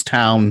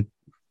Jonestown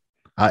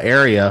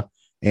area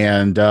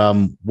and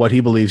what he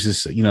believes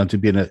is, to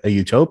be a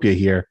utopia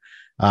here.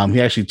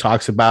 He actually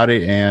talks about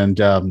it,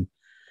 and,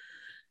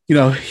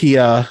 he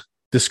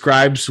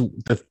describes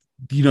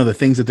the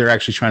things that they're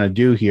actually trying to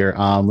do here.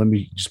 Let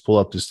me just pull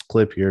up this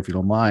clip here, if you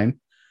don't mind.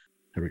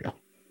 Here we go.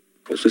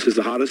 This is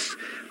the hottest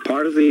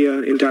part of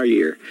the entire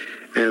year,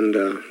 and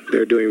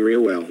they're doing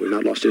real well. We've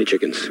not lost any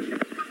chickens.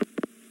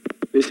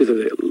 This is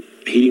a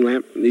heating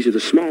lamp. These are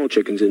the small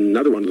chickens in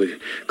another one of the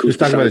coops. Just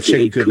talk about the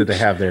chicken coop that they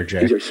have there,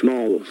 Jay. These are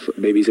small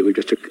babies that we've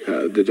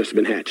just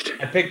been hatched.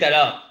 I picked that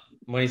up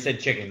when he said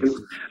chickens.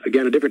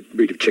 Again, a different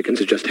breed of chickens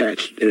has just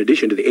hatched, in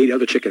addition to the 8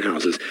 other chicken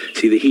houses.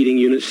 See the heating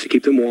units to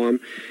keep them warm.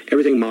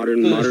 Everything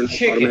modern,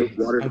 automatic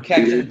water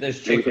heater,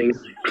 everything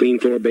clean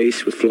floor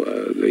base with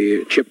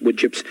the wood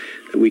chips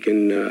that we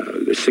can.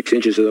 There's 6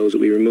 inches of those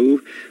that we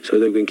remove, so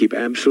that we can keep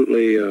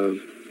absolutely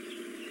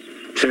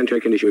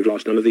sanitary condition. We've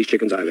lost none of these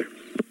chickens either.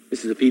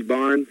 This is a feed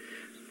barn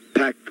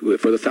packed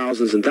for the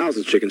thousands and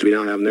thousands of chickens we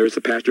now have, and there's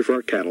the pasture for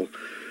our cattle.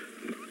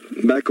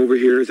 Back over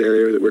here is the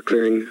area that we're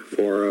clearing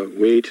for,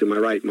 way to my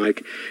right,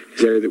 Mike, is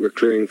the area that we're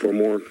clearing for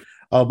more.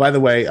 Oh, by the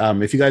way,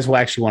 if you guys will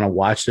actually want to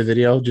watch the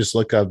video, just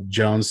look up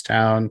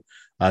Jonestown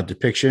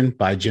depiction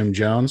by Jim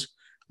Jones.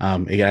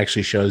 It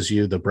actually shows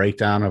you the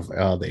breakdown of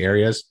the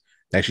areas.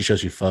 It actually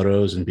shows you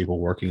photos and people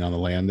working on the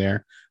land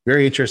there.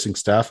 Very interesting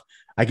stuff.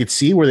 I could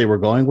see where they were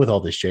going with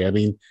all this, Jay. I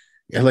mean,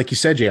 like you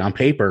said, Jay, on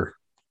paper,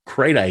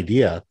 great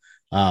idea.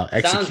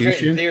 Execution. Sounds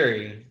great in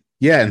theory.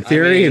 Yeah, in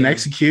theory and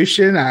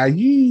execution. I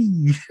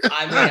mean,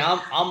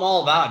 I'm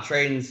all about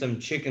trading some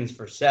chickens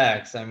for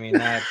sex. I mean,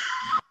 that's.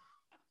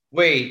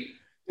 Wait.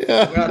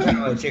 Yeah. We're not talking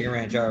about the chicken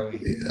ranch, are we?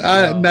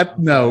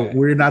 No,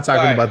 we're not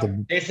talking about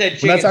the. They said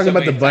we're not talking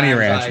about the bunny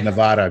ranch in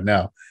Nevada.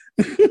 No,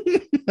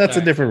 that's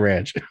a different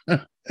ranch.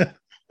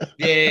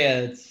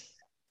 Yeah.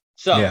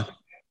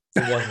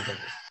 It wasn't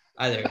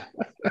either.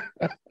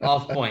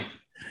 Off point.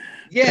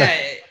 Yeah,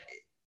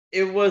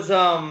 it was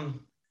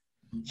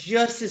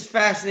just his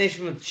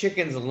fascination with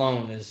chickens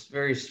alone is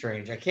very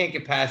strange. I can't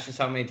get past just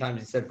how many times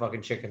he said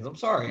fucking chickens. I'm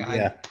sorry.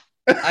 Yeah.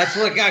 That's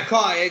what got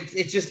caught.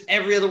 It's just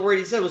every other word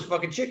he said was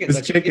fucking chickens.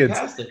 I couldn't get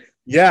past it.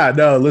 Yeah,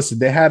 no, listen,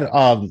 they had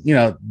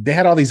they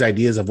had all these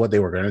ideas of what they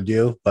were going to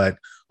do, but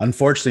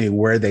unfortunately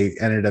where they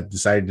ended up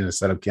deciding to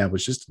set up camp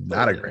was just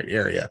not a great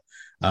area.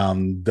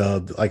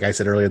 Like I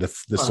said earlier,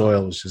 the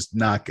soil was just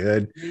not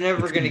good. You're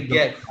never going to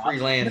get free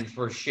land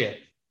for shit.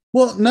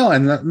 Well, no,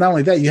 and not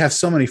only that, you have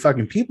so many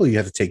fucking people you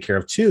have to take care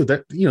of too.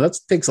 That that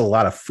takes a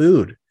lot of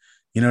food.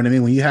 You know what I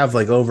mean? When you have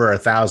like over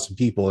 1,000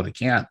 people in a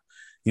camp,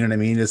 you know what I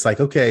mean? It's like,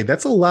 okay,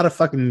 that's a lot of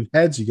fucking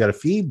heads you got to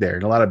feed there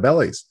and a lot of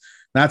bellies.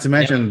 Not to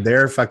mention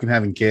they're fucking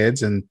having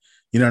kids, and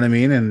you know what I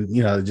mean? And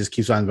it just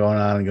keeps on going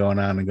on and going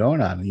on and going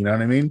on. You know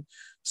what I mean?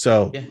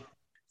 So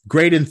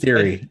great in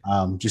theory.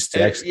 Just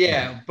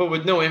to but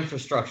with no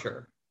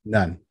infrastructure.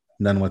 None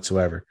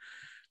whatsoever.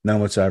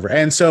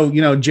 And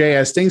so, Jay,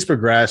 as things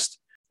progressed,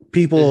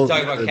 people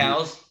talk about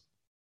cows.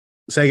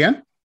 Say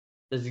again?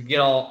 Does it get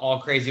all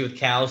crazy with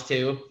cows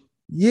too?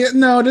 Yeah,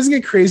 no, it doesn't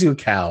get crazy with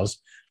cows.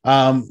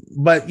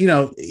 But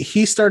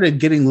he started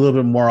getting a little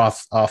bit more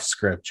off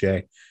script,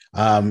 Jay.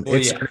 Started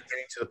getting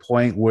to the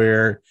point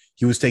where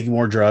he was taking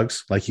more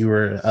drugs, like you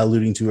were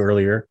alluding to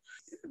earlier.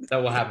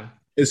 That will happen.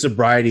 His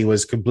sobriety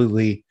was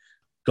completely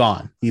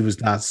gone. He was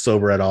not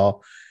sober at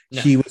all.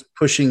 No. He was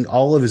pushing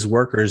all of his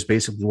workers,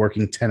 basically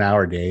working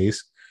 10-hour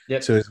days.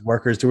 Yep. So his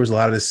workers, there was a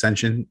lot of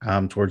dissension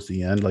towards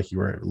the end, like you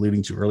were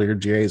alluding to earlier,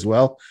 Jay, as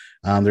well.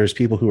 There's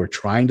people who were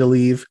trying to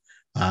leave,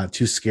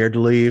 too scared to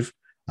leave.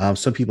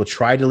 Some people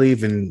tried to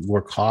leave and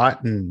were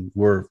caught and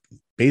were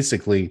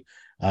basically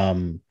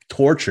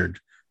tortured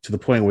to the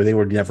point where they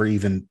would never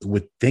even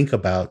would think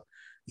about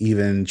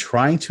even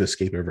trying to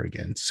escape ever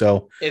again.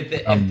 So if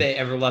they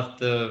ever left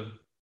the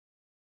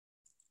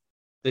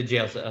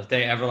jail cell, if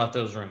they ever left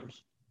those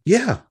rooms.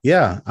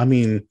 Yeah. I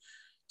mean,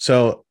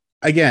 so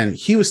again,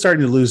 he was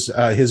starting to lose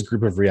his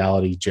grip of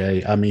reality,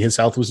 Jay. I mean, his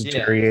health was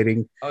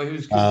deteriorating. Oh,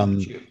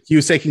 he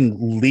was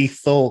taking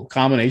lethal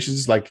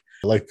combinations like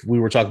we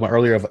were talking about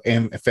earlier of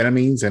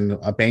amphetamines and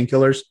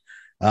painkillers.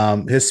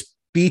 His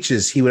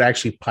speeches, he would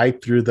actually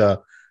pipe through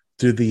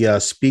the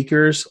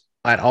speakers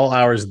at all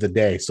hours of the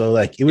day. So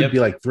like it would be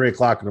like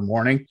 3:00 in the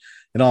morning,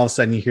 and all of a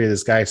sudden you hear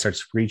this guy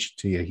starts preaching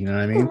to you. You know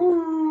what I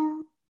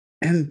mean?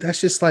 And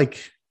that's just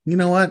like, you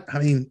know what? I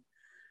mean,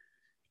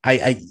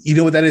 I you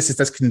know what that is?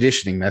 That's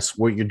conditioning. That's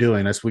what you're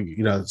doing. That's what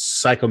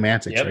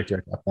psychomantics right there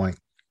at that point.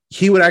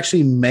 He would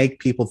actually make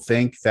people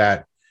think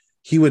that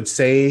he would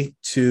say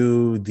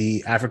to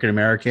the African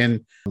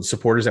American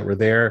supporters that were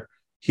there,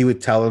 he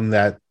would tell them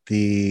that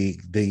the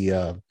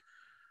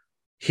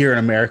here in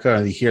America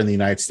or here in the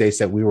United States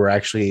that we were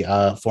actually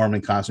forming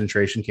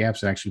concentration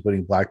camps and actually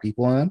putting Black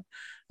people in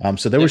them.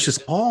 So there was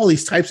just all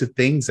these types of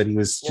things that he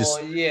was just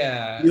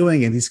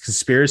doing, and these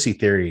conspiracy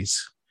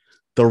theories,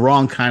 the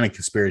wrong kind of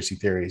conspiracy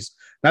theories,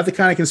 not the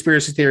kind of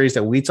conspiracy theories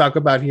that we talk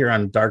about here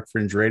on Dark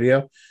Fringe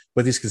Radio,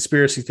 but these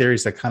conspiracy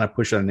theories that kind of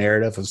push a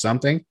narrative of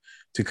something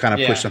to kind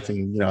of push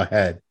something,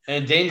 ahead.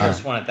 And a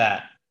dangerous one at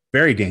that.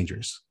 Very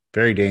dangerous.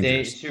 Very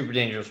dangerous. Super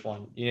dangerous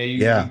one. You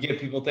get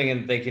people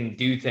thinking they can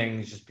do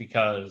things just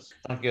because.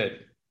 It's not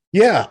good.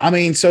 Yeah. I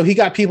mean, so he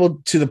got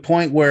people to the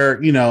point where,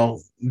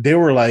 they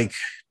were like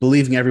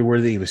believing every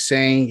word that he was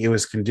saying. It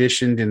was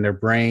conditioned in their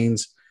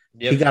brains.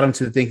 Yep. He got them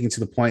to the thinking to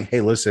the point,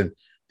 hey, listen,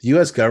 the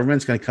U.S.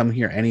 government's going to come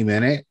here any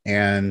minute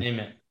and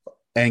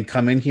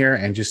come in here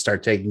and just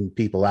start taking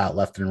people out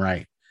left and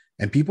right.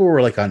 And people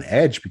were like on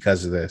edge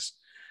because of this.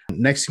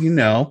 Next thing you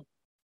know,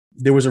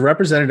 there was a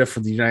representative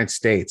from the United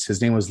States.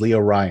 His name was Leo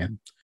Ryan.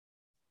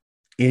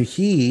 And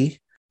he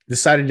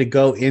decided to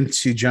go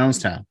into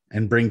Jonestown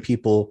and bring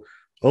people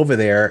over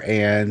there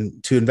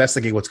and to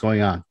investigate what's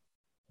going on.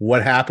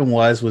 What happened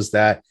was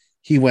that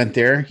he went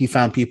there. He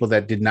found people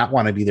that did not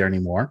want to be there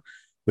anymore,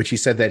 which he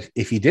said that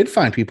if he did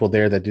find people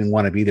there that didn't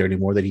want to be there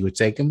anymore, that he would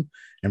take them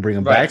and bring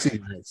them back to the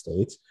United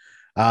States.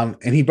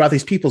 And he brought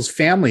these people's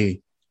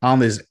family on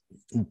this,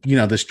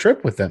 this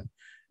trip with them,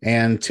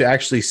 and to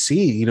actually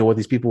see, what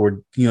these people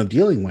were,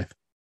 dealing with.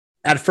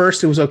 At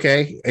first, it was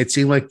okay. It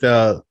seemed like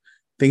the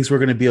things were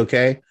going to be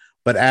okay.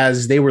 But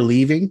as they were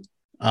leaving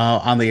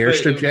on the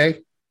airstrip,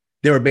 Jay,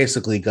 they were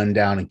basically gunned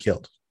down and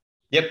killed.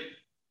 Yep.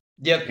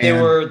 Yep,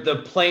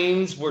 the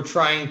planes were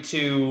trying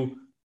to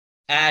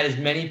add as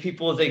many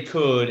people as they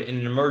could in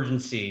an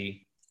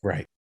emergency.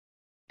 Right.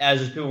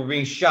 As people were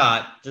being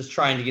shot, just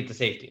trying to get to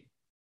safety.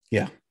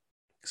 Yeah,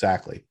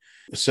 exactly.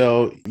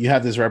 So you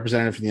have this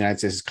representative from the United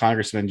States,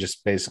 congressman,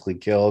 just basically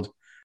killed,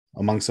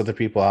 amongst other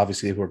people,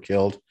 obviously, who were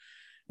killed.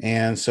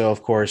 And so,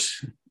 of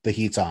course, the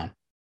heat's on.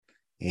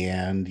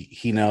 And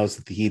he knows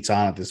that the heat's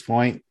on at this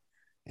point,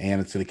 and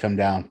it's going to come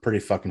down pretty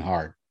fucking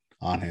hard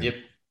on him. Yep.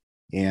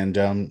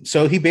 And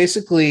so he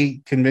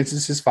basically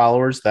convinces his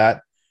followers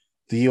that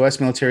the U.S.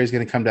 military is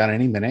going to come down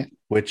any minute,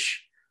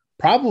 which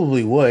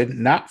probably would,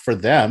 not for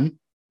them,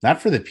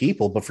 not for the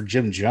people, but for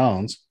Jim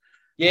Jones.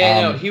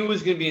 Yeah, no, he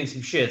was going to be in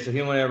some shit, so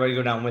he wanted everybody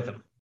to go down with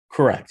him.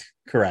 Correct.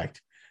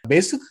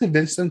 Basically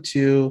convinced them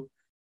to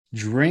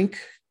drink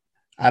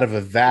out of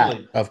a vat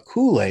of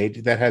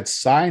Kool-Aid that had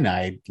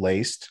cyanide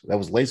laced, that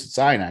was laced with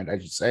cyanide, I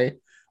should say,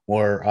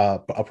 more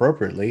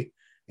appropriately,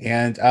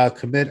 and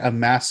commit a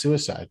mass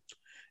suicide.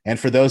 And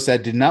for those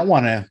that did not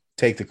want to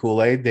take the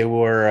Kool-Aid, they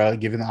were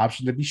given the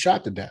option to be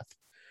shot to death.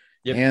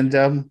 Yep.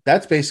 And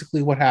that's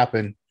basically what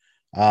happened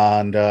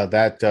on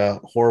that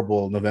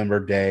horrible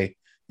November day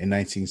in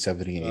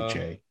 1978,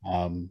 Jay,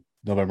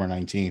 November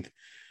 19th.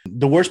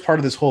 The worst part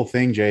of this whole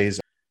thing, Jay, is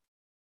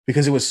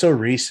because it was so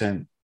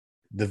recent,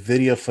 the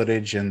video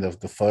footage and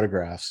the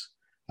photographs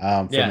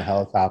from the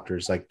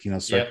helicopters, like,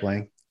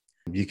 circling,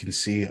 you can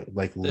see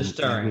like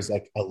it was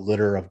like a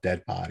litter of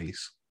dead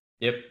bodies.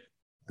 Yep.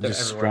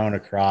 Just strewn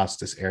across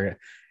this area.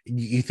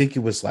 You think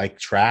it was like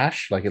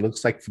trash, like it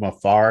looks like from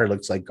afar, it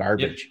looks like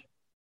garbage.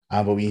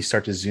 But when you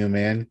start to zoom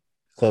in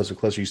closer,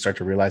 you start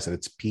to realize that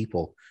it's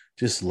people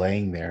just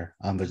laying there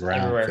on the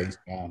ground, face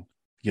down.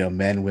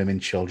 Men, women,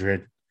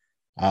 children,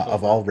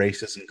 of all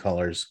races and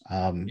colors.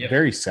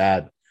 Very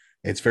sad.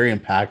 It's very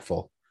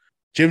impactful.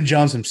 Jim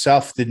Jones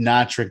himself did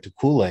not drink the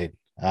Kool-Aid,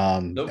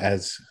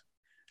 as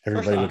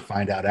everybody would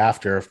find out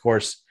after. Of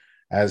course,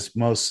 as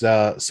most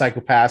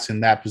psychopaths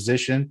in that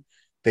position,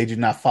 they do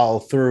not follow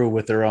through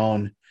with their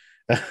own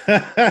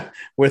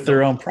with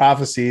their own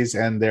prophecies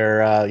and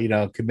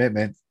their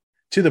commitment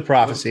to the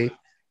prophecy.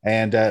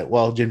 And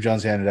Jim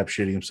Jones ended up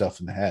shooting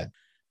himself in the head.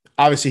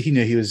 Obviously, he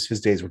knew his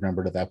days were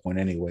numbered at that point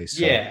anyway.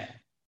 So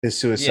his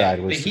suicide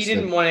was. But he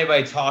didn't want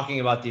anybody talking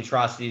about the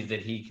atrocities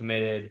that he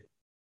committed,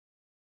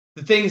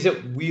 the things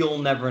that we'll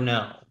never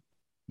know.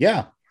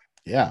 Yeah.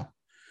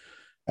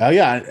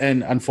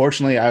 And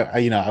unfortunately,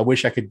 I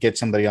wish I could get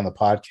somebody on the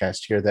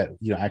podcast here that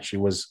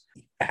actually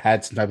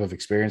had some type of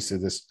experience to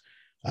this.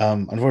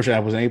 Unfortunately,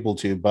 I wasn't able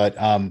to, but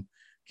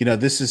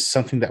this is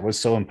something that was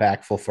so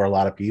impactful for a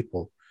lot of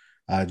people,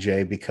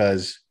 Jay,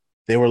 because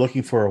they were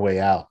looking for a way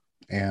out,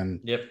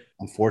 and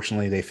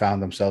unfortunately, they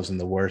found themselves in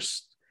the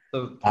worst,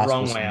 the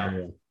wrong way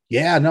scenario. out.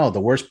 Yeah, no, the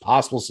worst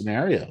possible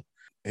scenario.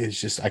 It's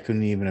just I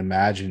couldn't even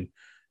imagine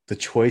the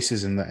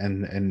choices and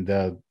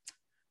the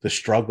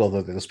struggle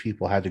that those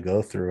people had to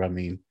go through. I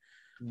mean,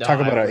 talk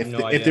about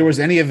if there was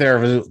any of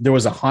there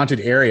was a haunted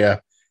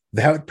area,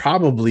 that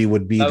probably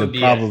would be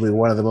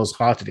one of the most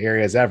haunted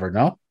areas ever.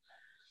 No,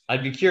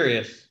 I'd be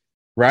curious.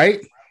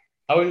 Right?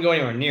 I wouldn't go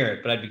anywhere near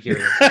it, but I'd be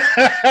curious.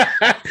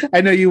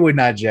 I know you would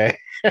not, Jay.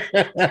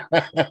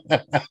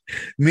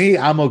 Me,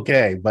 I'm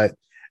okay, but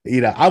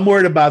I'm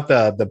worried about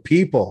the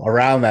people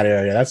around that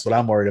area. That's what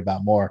I'm worried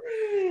about more.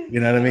 You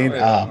know what I mean?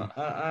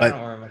 I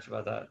don't worry much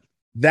about that.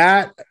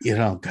 That,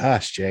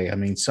 gosh, Jay, I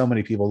mean, so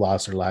many people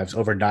lost their lives,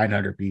 over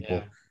 900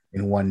 people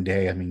in one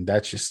day. I mean,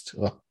 that's just,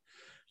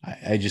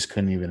 I just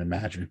couldn't even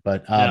imagine.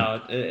 But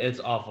no, it's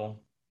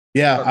awful.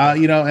 Yeah.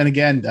 And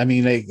again, I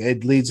mean,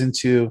 it leads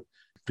into,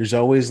 there's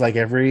always like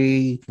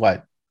every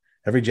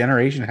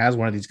generation has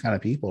one of these kind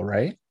of people,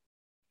 right?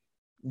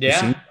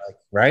 Yeah.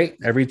 Right.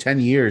 Every 10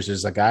 years,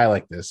 there's a guy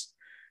like this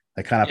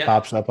that kind of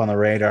pops up on the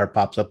radar,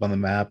 pops up on the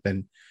map,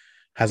 and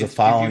has a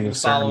following of a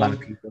certain amount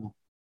of people.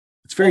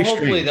 It's very strange.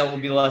 Hopefully that will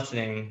be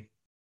lessening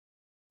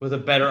with a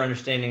better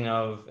understanding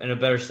of and a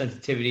better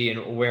sensitivity and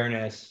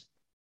awareness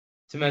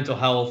to mental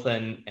health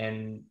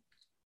and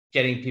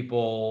getting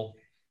people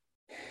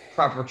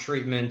proper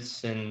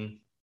treatments. And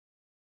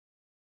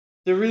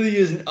there really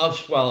is an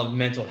upswell of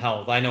mental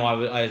health. I know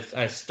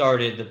I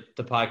started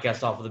the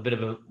podcast off with a bit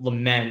of a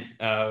lament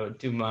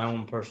to my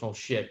own personal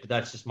shit, but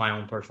that's just my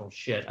own personal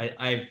shit.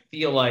 I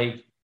feel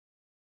like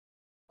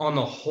on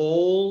the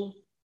whole,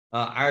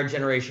 our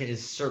generation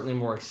is certainly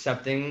more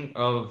accepting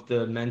of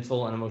the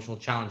mental and emotional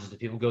challenges that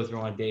people go through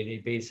on a day-to-day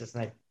basis.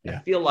 And I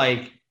feel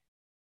like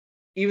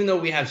even though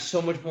we have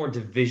so much more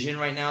division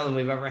right now than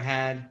we've ever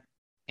had,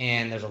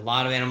 and there's a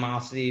lot of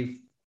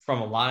animosity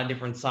from a lot of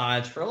different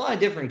sides for a lot of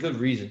different good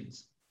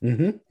reasons,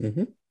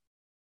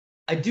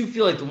 I do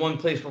feel like the one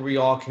place where we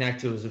all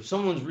connect to is if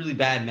someone's really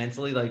bad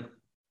mentally, like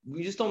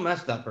we just don't mess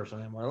with that person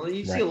anymore.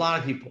 You see a lot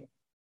of people,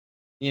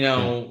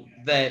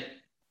 that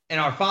in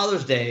our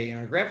Father's Day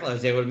and our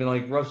Grandfather's Day would have been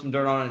like rub some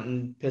dirt on it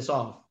and piss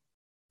off.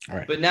 All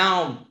right. But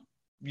now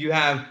you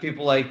have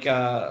people like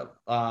the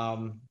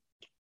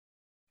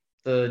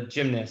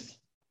gymnast,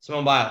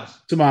 Simone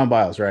Biles. Simone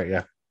Biles, right?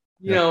 Yeah.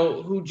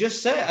 Who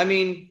just said, I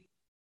mean,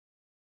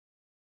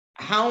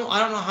 I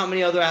don't know how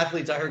many other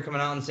athletes I heard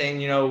coming out and saying,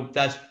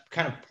 that's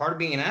kind of part of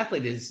being an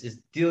athlete is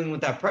dealing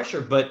with that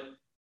pressure. But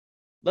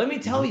let me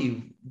tell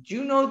you, do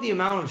you know the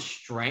amount of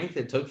strength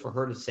it took for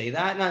her to say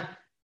that?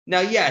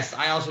 Now, yes,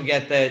 I also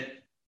get that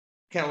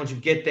kind of once you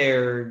get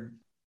there,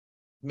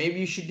 maybe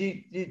you should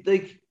do,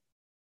 like,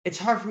 it's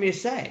hard for me to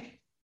say.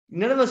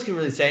 None of us can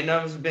really say. None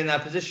of us have been in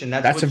that position.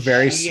 That's a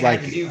very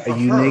a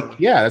unique,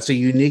 that's a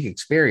unique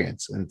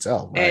experience in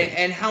itself. Right?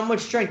 And how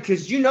much strength?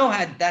 Because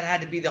that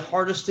had to be the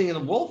hardest thing in the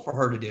world for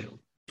her to do.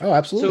 Oh,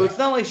 absolutely. So it's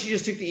not like she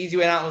just took the easy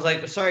way out and was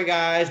like, "Sorry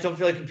guys, don't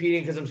feel like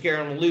competing because I'm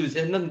scared I'm gonna lose."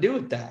 It had nothing to do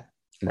with that.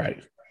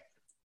 Right.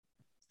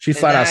 She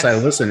flat out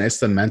said, "Listen, it's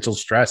the mental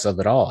stress of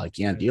it all. I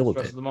can't deal with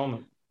it. Of the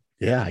moment.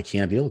 Yeah, I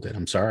can't deal with it.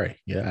 I'm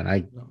sorry. Yeah,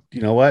 and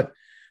you know what?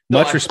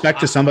 Much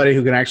respect to somebody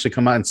who can actually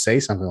come out and say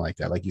something like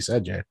that, like you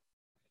said, Jay.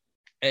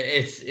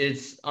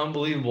 It's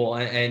unbelievable,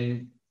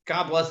 and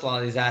God bless a lot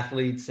of these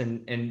athletes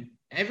and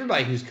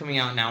everybody who's coming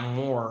out now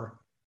more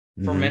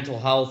for mental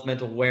health,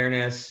 mental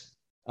awareness.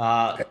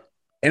 And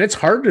it's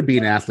harder to be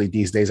an athlete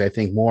these days, I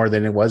think, more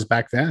than it was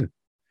back then.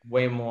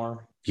 Way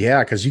more.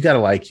 Yeah, because you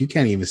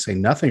can't even say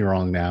nothing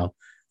wrong now.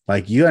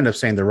 Like, you end up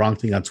saying the wrong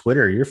thing on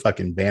Twitter, you're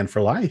fucking banned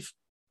for life.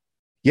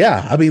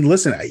 Yeah, I mean,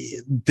 listen,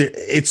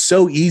 it's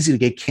so easy to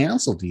get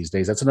canceled these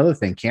days. That's another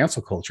thing,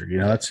 cancel culture.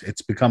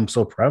 It's become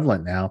so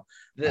prevalent now.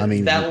 I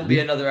mean, that will be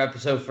another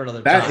episode for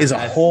another time. That is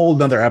a whole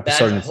nother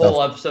episode. That's a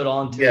whole episode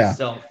on to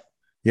itself.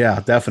 Yeah,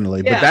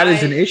 definitely. But that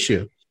is an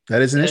issue.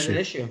 That is an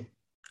issue.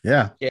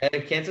 Yeah. Yeah,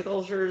 cancel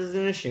culture is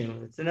an issue.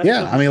 It's an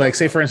I mean, like,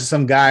 say, for instance,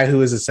 some guy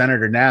who is a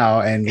senator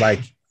now and, like,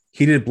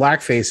 he did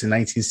blackface in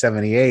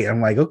 1978. I'm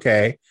like,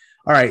 okay,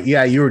 all right,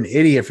 yeah, you were an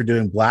idiot for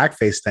doing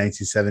blackface in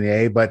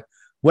 1978, but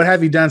what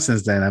have you done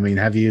since then? I mean,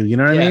 have you, you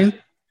know what I mean?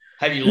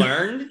 Have you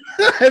learned?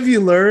 Have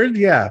you learned?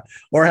 Yeah.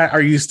 Or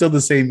are you still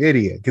the same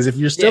idiot? Because if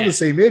you're still the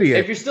same idiot.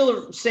 If you're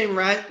still the same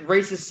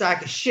racist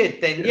sack of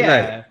shit, then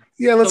Right.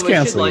 Yeah, let's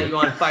cancel light you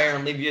on fire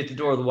and leave you at the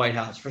door of the White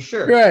House, for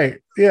sure. Right.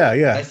 Yeah,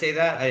 yeah. Did I say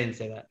that? I didn't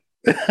say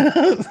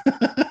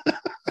that.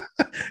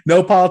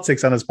 No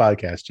politics on this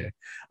podcast, Jay.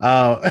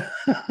 I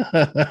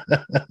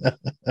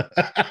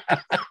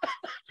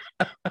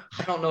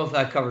don't know if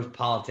that covers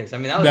politics. I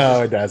mean,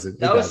 it doesn't.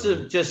 That was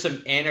just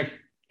some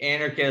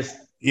anarchist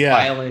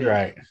violent.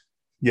 Right.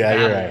 Yeah,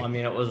 battle. you're right. I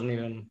mean, it wasn't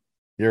even.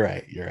 You're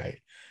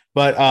right.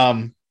 But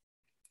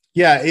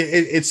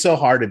it's so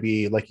hard to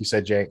be, like you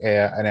said, Jay,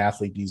 an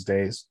athlete these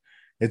days.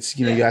 It's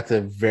you have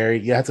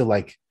to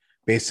like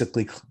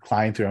basically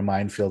climb through a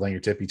minefield on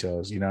your tippy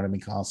toes. You know what I mean?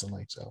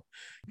 Constantly. So,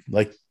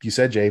 like you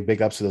said, Jay,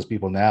 big ups to those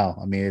people now.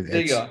 I mean,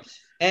 big ups.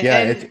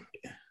 And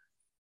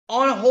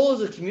on a whole,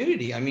 as a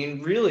community, I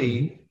mean,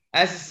 really,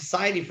 as a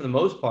society, for the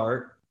most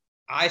part,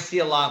 I see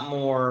a lot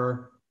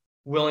more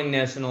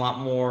willingness and a lot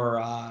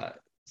more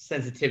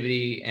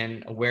sensitivity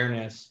and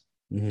awareness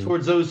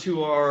towards those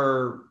who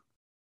are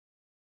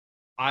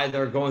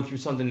either going through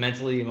something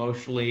mentally,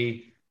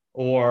 emotionally,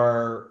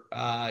 or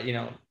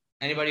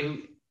anybody who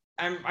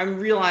I'm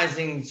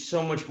realizing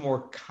so much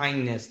more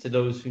kindness to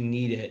those who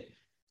need it,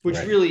 which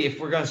really, if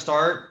we're going to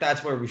start,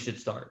 that's where we should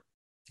start.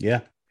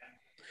 Yeah.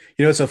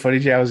 You know, it's so funny,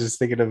 Jay. I was just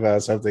thinking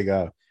about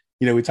something.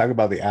 We talk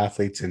about the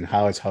athletes and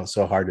how it's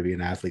so hard to be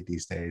an athlete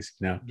these days.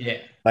 Yeah.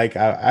 Like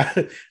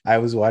I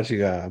was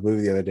watching a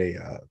movie the other day.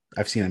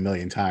 I've seen it a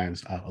million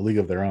times. A League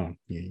of Their Own.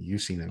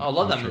 You've seen it. Oh, I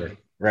love that movie.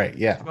 Right.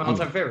 Yeah. It's my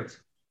all-time favorites.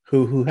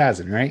 Who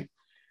hasn't, right?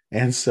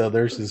 And so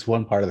there's this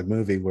one part of the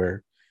movie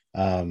where,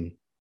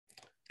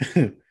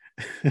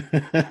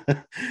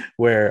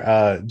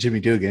 where Jimmy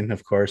Dugan,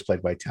 of course,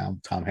 played by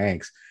Tom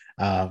Hanks,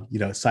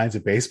 signs a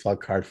baseball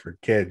card for a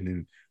kid,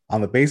 and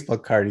on the baseball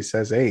card he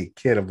says, "Hey,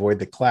 kid, avoid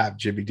the clap,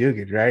 Jimmy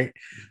Dugan." Right?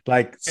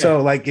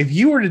 So if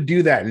you were to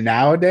do that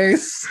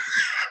nowadays,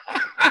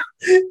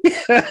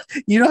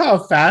 you know how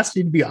fast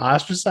you'd be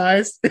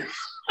ostracized.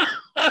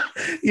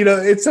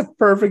 It's a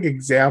perfect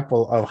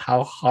example of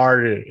how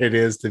hard it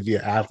is to be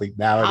an athlete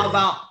nowadays.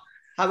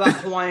 How about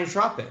Hawaiian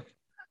Tropic?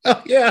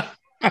 Oh yeah.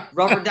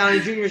 Robert Downey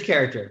Jr.'s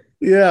character.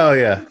 Yeah, oh,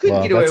 yeah. You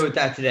couldn't get away with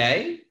that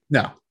today.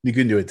 No, you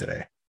couldn't do it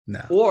today.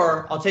 No.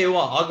 Or I'll tell you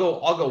what, I'll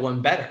go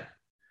one better.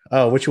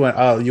 Oh, which one?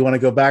 Oh, you want to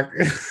go back?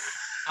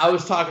 I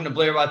was talking to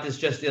Blair about this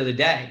just the other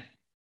day.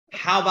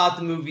 How about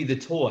the movie The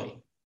Toy? Did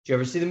you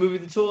ever see the movie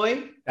The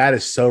Toy? That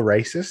is so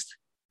racist.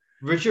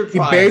 Richard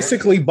Pryor. He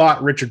basically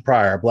bought Richard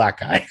Pryor, a black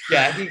guy.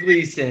 Jackie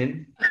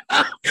Gleason.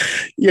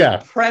 Yeah.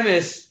 The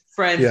premise,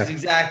 friends, is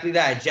exactly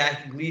that.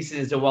 Jackie Gleason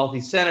is a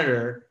wealthy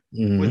senator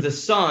with a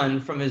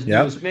son from his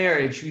newest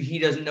marriage who he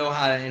doesn't know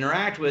how to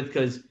interact with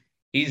because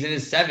he's in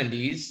his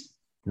 70s.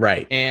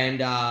 Right.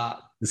 And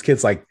this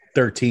kid's like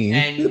 13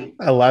 and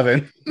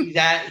 11.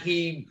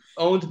 He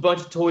owns a bunch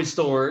of toy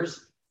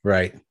stores.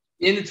 Right.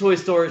 In the toy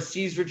store,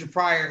 sees Richard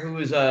Pryor, who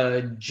is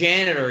a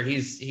janitor.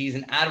 He's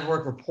an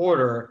out-of-work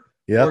reporter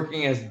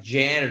working as a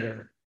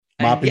janitor.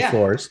 Mopping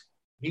floors.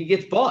 He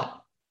gets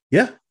bought.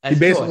 Yeah. He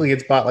basically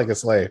gets bought like a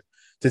slave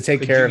to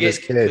take care of his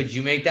kid. Could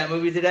you make that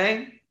movie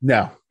today?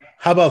 No.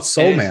 How about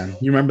Soul Man?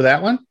 You remember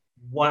that one?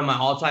 One of my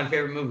all-time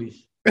favorite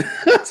movies.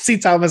 See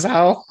Thomas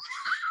Howell?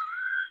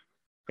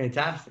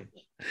 Fantastic.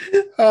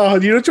 Oh,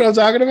 do you know what I'm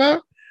talking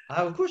about?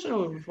 Of course I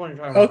know which one you're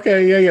talking about.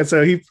 Okay, yeah.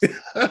 So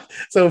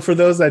so for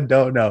those that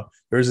don't know,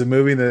 there was a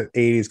movie in the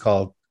 80s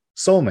called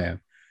Soul Man,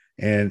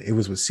 and it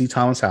was with C.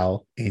 Thomas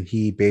Howell, and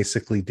he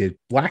basically did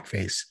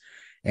blackface.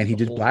 And he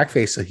did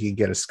blackface so he could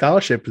get a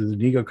scholarship to the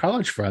Negro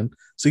College Fund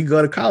so he could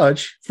go to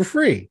college for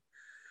free.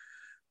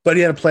 But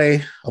he had to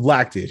play a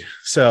black dude.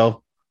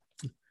 So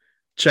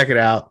check it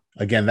out.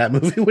 Again, that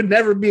movie would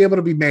never be able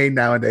to be made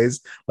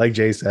nowadays, like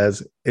Jay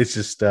says. It's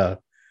just,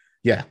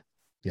 yeah,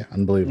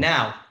 unbelievable.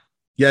 Now,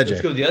 Jay.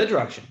 Let's go the other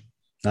direction.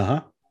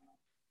 Uh-huh.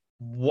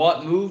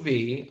 What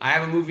movie? I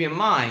have a movie in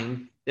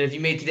mind that if you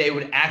made today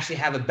would actually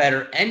have a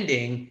better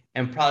ending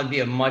and probably be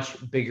a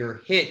much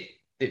bigger hit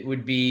that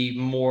would be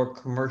more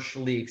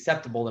commercially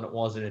acceptable than it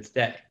was in its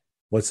day.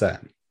 What's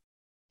that?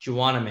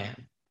 Juwanna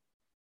Mann.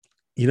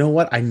 You know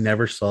what? I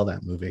never saw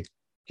that movie.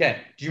 Okay.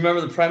 Do you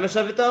remember the premise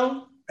of it,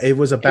 though? It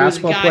was a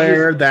basketball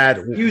player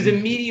He was a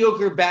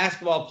mediocre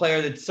basketball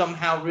player that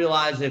somehow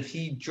realized if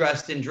he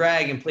dressed in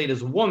drag and played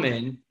as a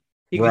woman,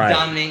 he could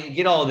dominate and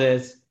get all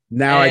this.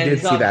 Now I did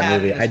see that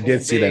movie. I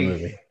did see that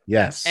movie.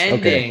 Yes.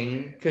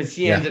 Ending, because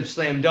he ends up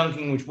slam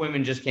dunking, which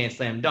women just can't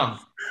slam dunk.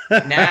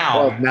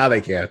 Now, well, now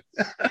they can.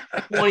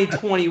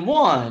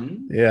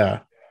 2021. Yeah.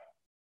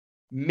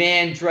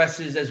 Man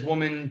dresses as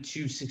woman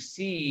to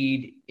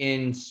succeed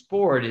in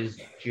sport is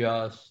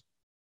just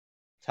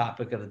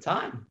topic of the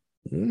time.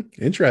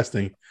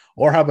 Interesting.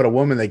 Or how about a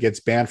woman that gets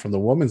banned from the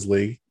women's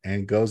league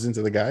and goes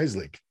into the guys'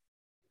 league?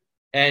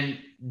 And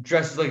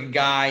dresses like a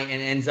guy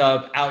and ends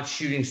up out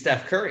shooting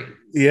Steph Curry.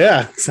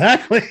 Yeah,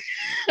 exactly.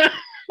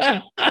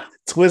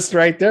 Twist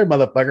right there,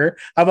 motherfucker.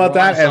 How about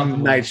that?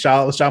 M. Night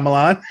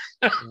Shyamalan.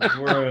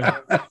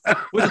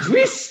 With a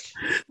twist.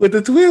 With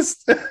a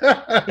twist.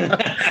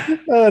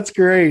 Oh, that's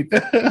great.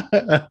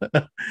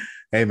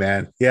 Hey,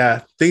 man.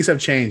 Yeah, things have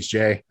changed,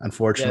 Jay,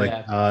 unfortunately,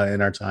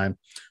 in our time.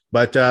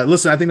 But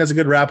listen, I think that's a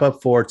good wrap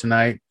up for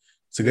tonight.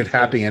 It's a good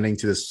happy ending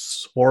to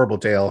this horrible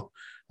tale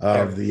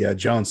of the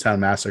Jonestown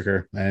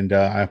Massacre. And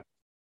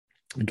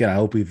again, I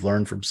hope we've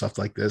learned from stuff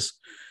like this.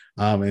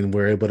 And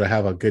we're able to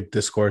have a good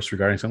discourse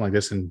regarding something like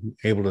this and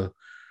able to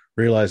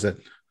realize that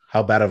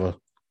how bad of a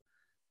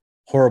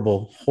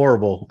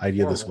horrible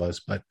idea this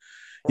was. But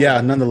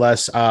yeah,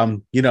 nonetheless, I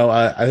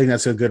think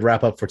that's a good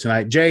wrap up for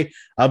tonight. Jay,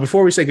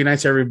 before we say goodnight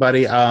to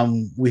everybody,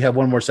 we have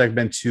one more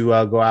segment to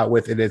go out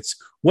with, and it's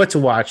What to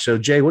Watch. So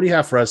Jay, what do you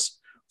have for us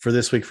for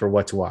this week for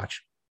What to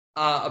Watch?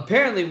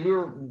 Apparently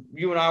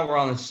you and I were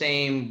on the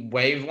same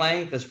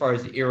wavelength as far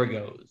as the era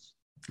goes.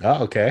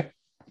 Oh, okay.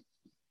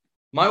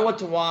 My What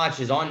to Watch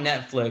is on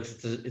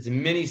Netflix. It's a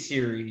mini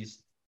series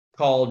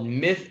called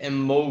Myth and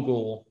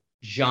Mogul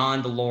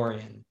John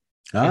DeLorean.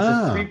 It's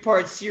a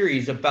 3-part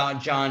series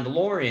about John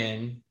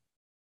DeLorean,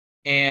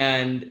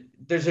 and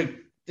there's an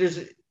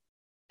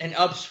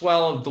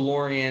upswell of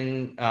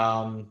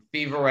DeLorean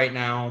fever right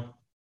now.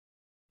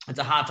 It's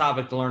a hot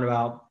topic to learn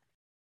about.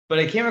 But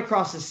I came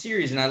across this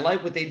series, and I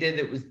like what they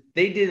did.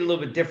 They did it a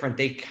little bit different.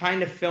 They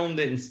kind of filmed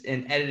it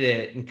and edited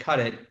it and cut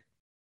it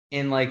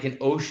in like an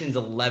Ocean's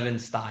 11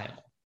 style.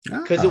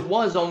 Because it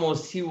was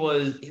almost he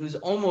was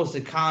almost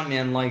a con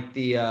man like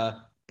the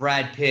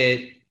Brad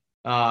Pitt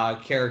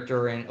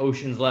character in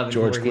Ocean's 11.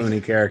 George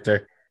Clooney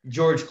character.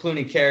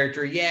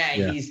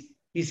 Yeah,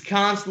 he's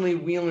constantly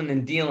wheeling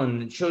and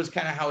dealing. It shows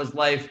kind of how his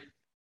life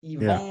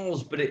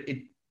evolves, but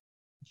it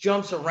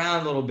jumps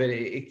around a little bit.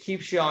 It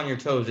keeps you on your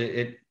toes.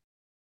 It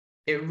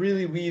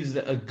really weaves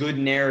a good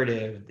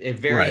narrative, a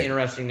very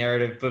interesting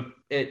narrative, but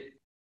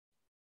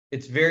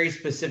it's very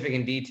specific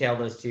and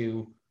detailed as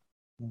to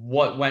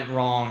what went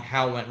wrong,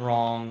 how it went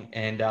wrong,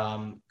 and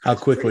how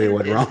quickly it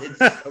went wrong.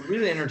 It's a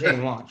really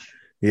entertaining watch.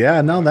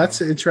 Yeah, no,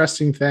 that's an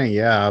interesting thing.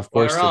 Yeah, of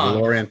course, the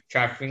DeLorean.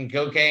 Trafficking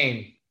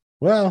cocaine.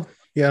 Well,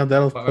 yeah,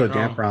 that'll put a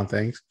damper on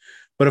things.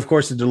 But of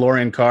course, the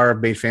DeLorean car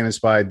made famous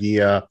by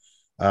the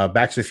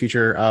Back to the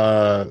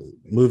Future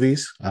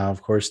movies,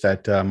 of course,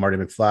 that Marty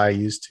McFly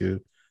used to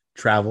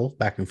travel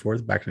back and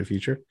forth, Back to the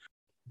Future.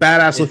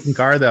 Badass looking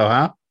car, though,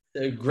 huh?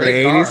 A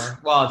great car.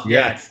 80s? Well,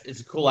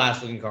 it's a cool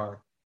ass looking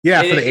car.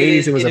 Yeah, for the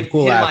 80s, it was a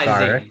cool ass car.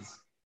 Right?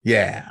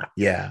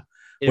 Yeah.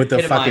 With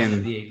the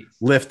fucking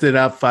lifted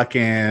up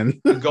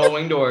fucking the gold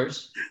wing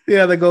doors.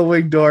 Yeah, the gold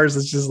wing doors.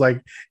 It's just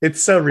like,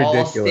 it's so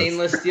ridiculous. All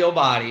stainless steel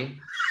body.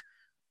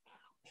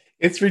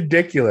 It's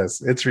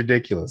ridiculous.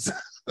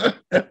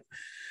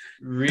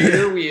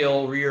 Rear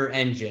wheel, rear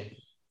engine.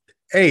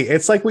 Hey,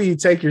 it's like when you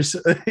take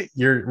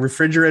your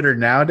refrigerator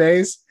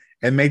nowadays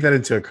and make that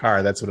into a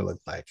car. That's what it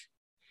looked like.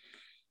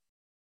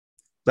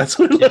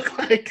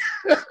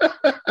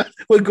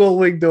 With gold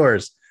wing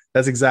doors.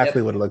 That's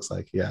exactly what it looks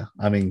like. Yeah.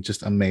 I mean,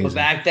 just amazing. But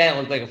back then, it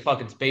looked like a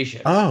fucking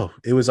spaceship. Oh,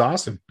 it was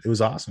awesome.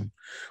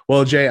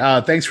 Well, Jay,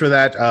 thanks for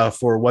that,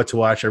 for What to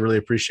Watch. I really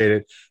appreciate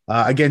it.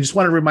 Again, just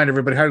want to remind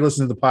everybody how to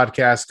listen to the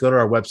podcast. Go to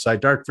our website,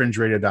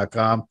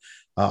 darkfringeradio.com.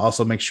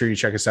 Also, make sure you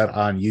check us out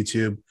on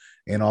YouTube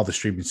and all the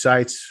streaming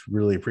sites.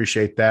 Really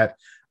appreciate that.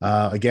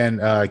 Again,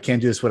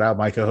 can't do this without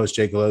my co-host,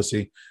 Jay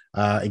Galosi.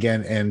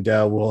 And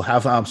we'll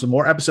have some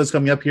more episodes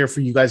coming up here for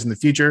you guys in the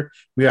future.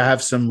 We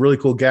have some really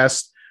cool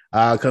guests.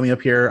 coming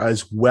up here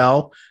as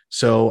well.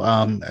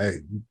 So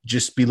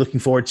just be looking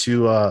forward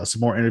to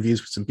some more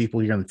interviews with some people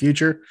here in the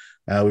future.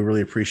 We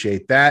really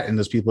appreciate that. And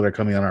those people that are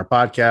coming on our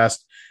podcast.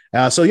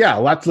 So yeah,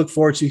 a lot to look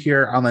forward to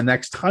here on the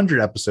next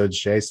 100 episodes,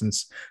 Jay,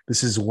 since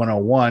this is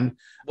 101.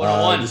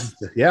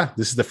 101.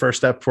 This is the first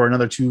step for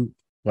another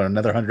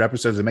 100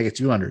 episodes to make it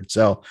 200.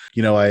 So,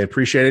 I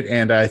appreciate it.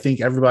 And I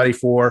thank everybody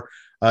for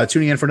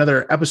tuning in for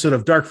another episode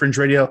of Dark Fringe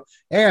Radio.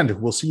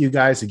 And we'll see you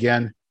guys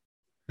again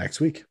next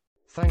week.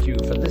 Thank you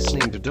for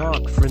listening to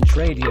Dark Fringe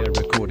Radio,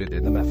 recorded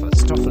in the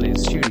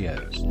Mephistopheles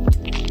Studios.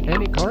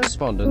 Any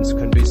correspondence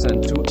can be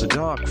sent to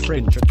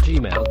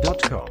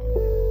thedarkfringe@gmail.com.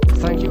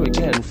 Thank you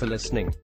again for listening.